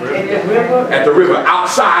 At the river,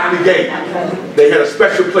 outside the gate. They had a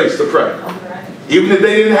special place to pray. Even if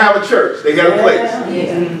they didn't have a church, they had a place.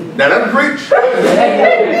 Now that's preach.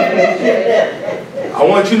 I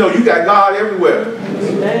want you to know you got God everywhere.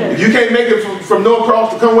 If you can't make it from North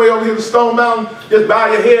Cross to come way over here to Stone Mountain, just bow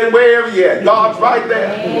your head wherever you at. God's right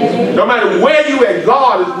there. No matter where you at,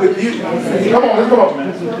 God is with you. Come on, let's come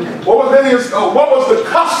on. What was the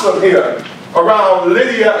custom here around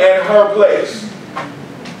Lydia and her place?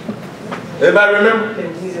 Anybody remember?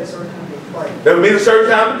 There would be a certain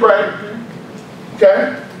time to pray.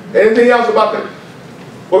 Okay? Anything else about that?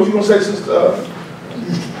 What was you going to say, sister?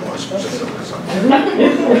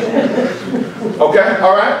 Okay,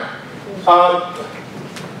 all right.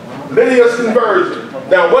 Lydia's conversion.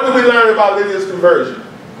 Now, what did we learn about Lydia's conversion?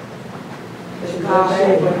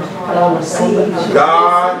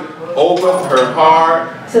 God opened her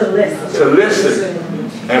heart to listen.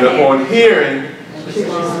 And upon hearing,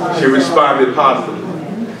 she responded positively.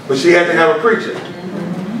 But she had to have a preacher.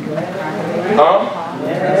 Huh?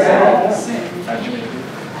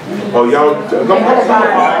 Oh, y'all, come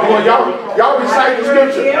on, y'all recite the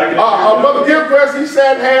scripture. Mother Gilchrist, he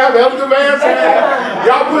said half, Elder Man said half.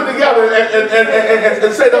 Y'all put it together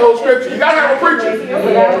and say the whole scripture. You gotta have a preacher.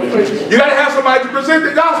 You gotta have somebody to present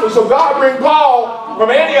the gospel. So God bring Paul from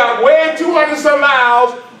Antioch, way 200 some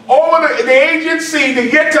miles, over the Aegean Sea to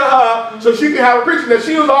get to her so she can have a preacher. Now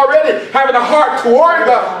she was already having a heart toward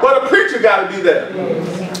God, but a preacher got to be there.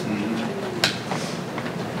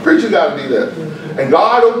 Preacher got to be there. And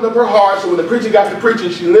God opened up her heart, so when the preacher got to preaching,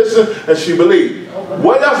 she listened and she believed.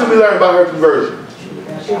 What else did we learn about her conversion?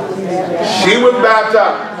 She was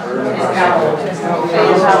baptized.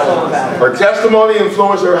 Her testimony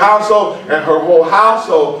influenced her household, and her whole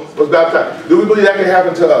household was baptized. Do we believe that can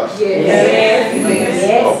happen to us? Yes.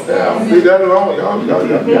 Leave that alone, y'all.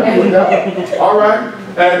 All right.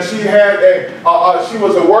 And she had she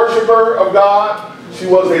was a worshiper of God. She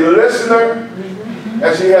was a listener,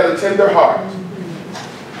 and she had a tender heart.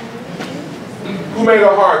 Who made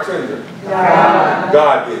her heart tender?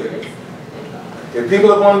 God did. If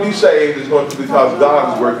people are going to be saved, it's going to be because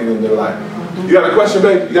God is working in their life. You got a question,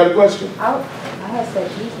 baby? You got a question? I have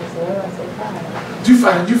said Jesus, so I said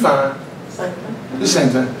fine. You fine. Same thing. The same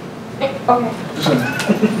thing. Okay. The same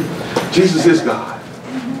thing. Jesus is God.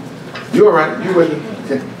 You all right? You with me?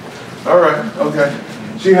 Okay. All right. Okay.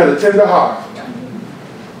 She had a tender heart.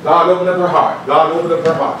 God opened up her heart. God opened up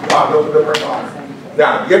her heart. God opened up her heart.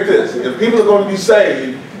 Now, get this. If people are going to be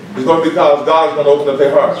saved, it's going to be because God's going to open up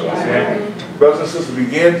their hearts. Brothers and sisters,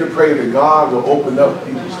 begin to pray that God will open up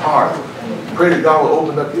people's hearts. Pray that God will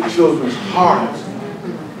open up your children's hearts.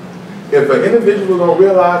 If an individual don't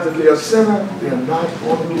realize that they're a sinner, they're not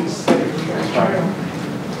going to be saved.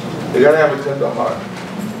 They got to have a tender heart.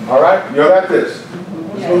 All right? You got this.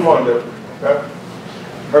 Let's move on to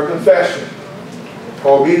her confession, her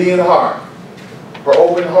obedient heart, her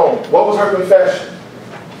open home. What was her confession?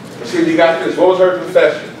 Let's see if you got this. What was her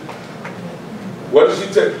confession? What did she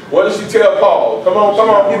tell Paul? Come on.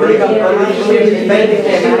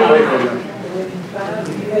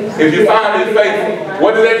 If you find it faithful,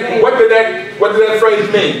 what did that phrase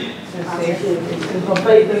mean?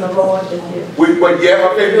 Faith in the Lord. Her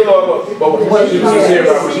faith in the Lord.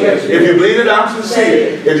 If you believe that I'm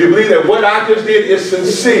sincere, if you believe that what I just did is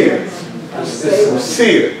sincere,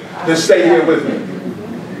 then stay here with me.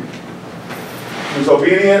 She was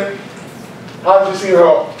obedient. How did you see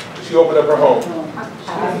her? She opened up her home.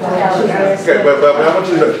 Okay, but I want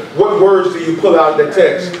you to know, what words do you pull out of the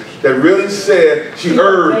text that really said she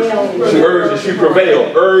urged and she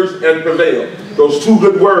prevailed? Urged and prevailed. Those two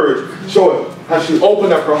good words show how she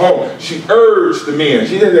opened up her home. She urged the men.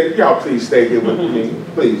 She didn't say, y'all please stay here with me.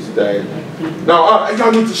 Please stay. No,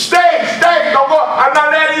 y'all need to stay. Don't go. I'm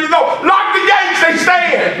not letting you to go. Lock the gates. They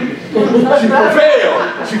staying. She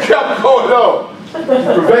prevailed. She kept going on. She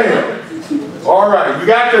prevailed. All right, you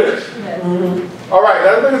got this. All right,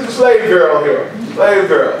 now look at the slave girl here. Slave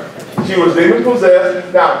girl. She was demon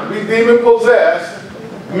possessed. Now, to be demon possessed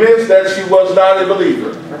means that she was not a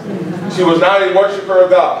believer. She was not a worshiper of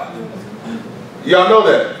God. Y'all know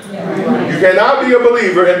that? You cannot be a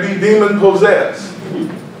believer and be demon possessed.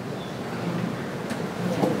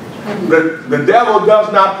 The devil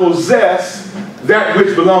does not possess that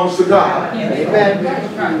which belongs to God.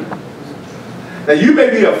 Amen. Now you may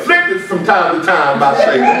be afflicted from time to time by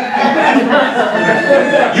Satan.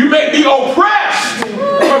 You may be oppressed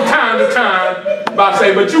from time to time by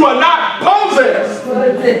Satan, but you are not possessed.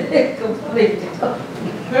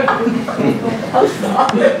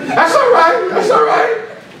 That's all right. That's all right.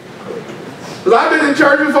 Because I've been in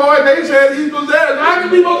church before and they said he's possessed. How can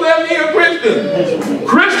be possessed being a Christian?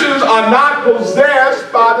 Christians are not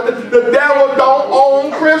possessed by the devil. Don't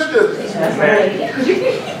own Christians.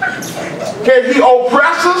 Can he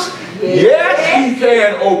oppress us? Yes, he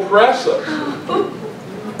can oppress us.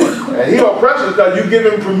 And he oppresses because you give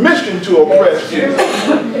him permission to oppress you.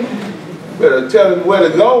 Better tell him where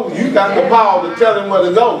to go. You got the power to tell him where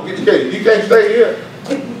to go. You can't stay here.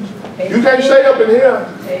 You can't stay up in here.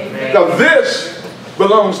 Because this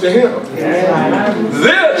belongs to him.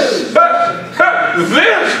 This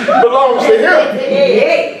belongs to him.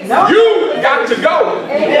 You got to go.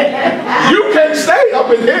 You can't stay up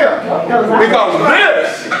in here. Because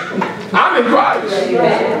this, I'm in Christ.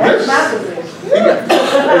 This, you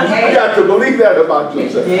got to believe that about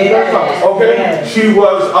yourself. Okay? She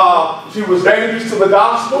was dangerous to the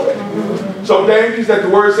gospel. So dangerous that the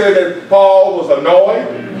word said that Paul was annoyed.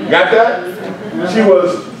 Got that? She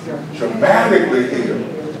was dramatically healed.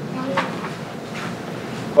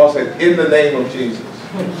 Paul said, in the name of Jesus.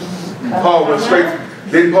 Paul went straight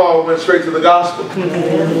to the gospel.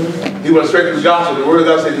 He went straight to the gospel. The word of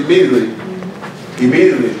God said immediately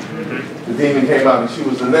the demon came out and she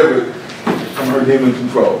was delivered from her demon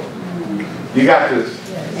control. You got this.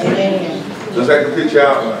 Amen. Just like the picture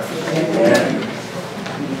outline.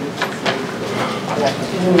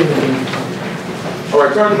 All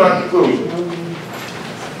right, turn to my conclusion.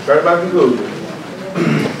 Turn to my conclusion.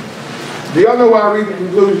 Do y'all know why I read the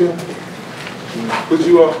conclusion? Put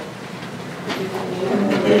you up.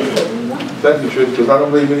 Thank you, Trish, because I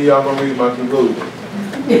don't believe any of y'all gonna read my conclusion.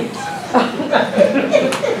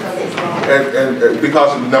 and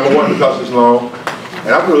because, number one, because it's long, and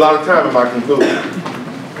I put a lot of time in my conclusion.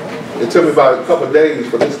 It took me about a couple of days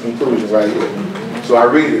for this conclusion right here. So I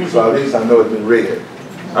read it, so at least I know it's been read.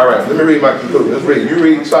 All right, let me read my conclusion. Let's read. You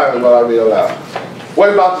read silently while I read aloud.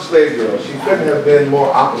 What about the slave girl? She couldn't have been more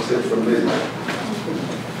opposite from Lydia.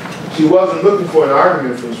 She wasn't looking for an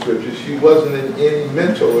argument from Scripture. She wasn't in any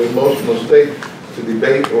mental or emotional state to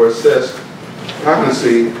debate or assess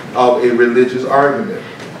accuracy of a religious argument.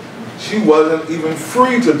 She wasn't even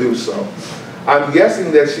free to do so. I'm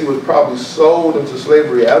guessing that she was probably sold into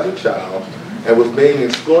slavery as a child and was being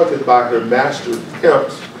exploited by her master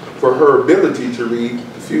pimps for her ability to read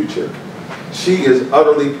the future. She is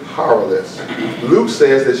utterly powerless. Luke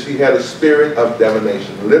says that she had a spirit of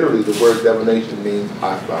divination. Literally, the word divination means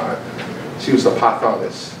python. She was a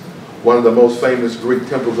pythoness. One of the most famous Greek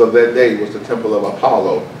temples of that day was the Temple of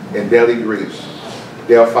Apollo in Delphi,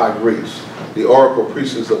 Greece. The oracle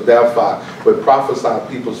priestess of Delphi would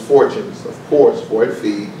prophesy people's fortunes, of course, for a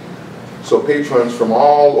fee. So patrons from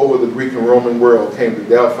all over the Greek and Roman world came to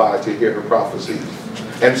Delphi to hear her prophecies.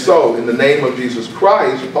 And so, in the name of Jesus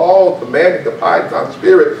Christ, Paul commanded the python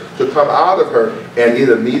spirit to come out of her, and it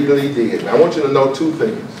immediately did. Now, I want you to know two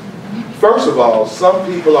things. First of all, some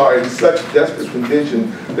people are in such desperate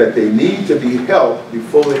condition that they need to be helped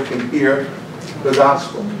before they can hear the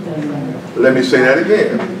gospel. Let me say that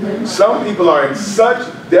again. Some people are in such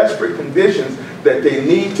desperate conditions that they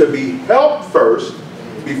need to be helped first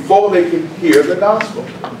before they can hear the gospel.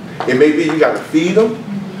 It may be you got to feed them.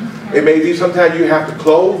 It may be sometimes you have to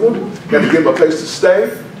clothe them. You have to give them a place to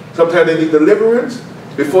stay. Sometimes they need deliverance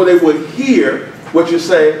before they would hear what you're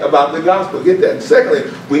saying about the gospel. Get that.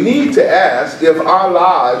 Secondly, we need to ask if our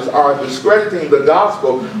lives are discrediting the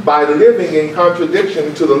gospel by living in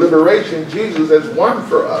contradiction to the liberation Jesus has won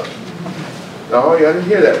for us. No, you didn't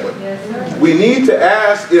hear that one. Yes, we need to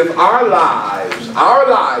ask if our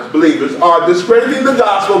lives, believers, are discrediting the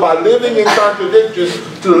gospel by living in contradiction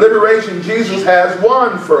to the liberation Jesus has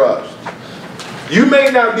won for us. You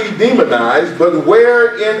may not be demonized, but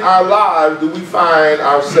where in our lives do we find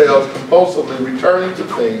ourselves compulsively returning to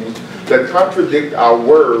things that contradict our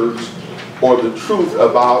words or the truth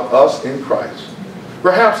about us in Christ?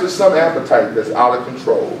 Perhaps it's some appetite that's out of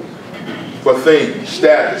control for things,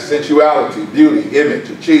 status, sensuality, beauty, image,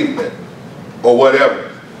 achievement, or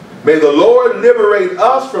whatever. May the Lord liberate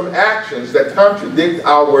us from actions that contradict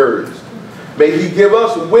our words. May He give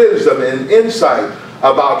us wisdom and insight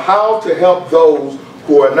about how to help those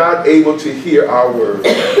who are not able to hear our words.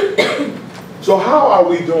 So how are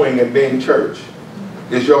we doing in being church?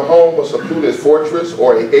 Is your home a secluded fortress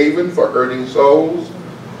or a haven for hurting souls?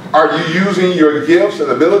 Are you using your gifts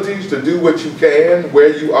and abilities to do what you can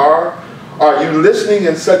where you are? Are you listening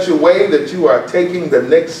in such a way that you are taking the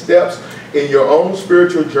next steps in your own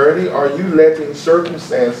spiritual journey? Are you letting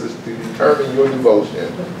circumstances to determine your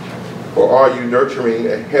devotion? Or are you nurturing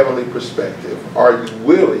a heavenly perspective? Are you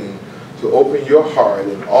willing to open your heart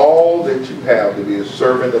and all that you have to be a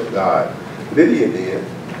servant of God? Lydia did.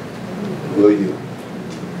 Will you?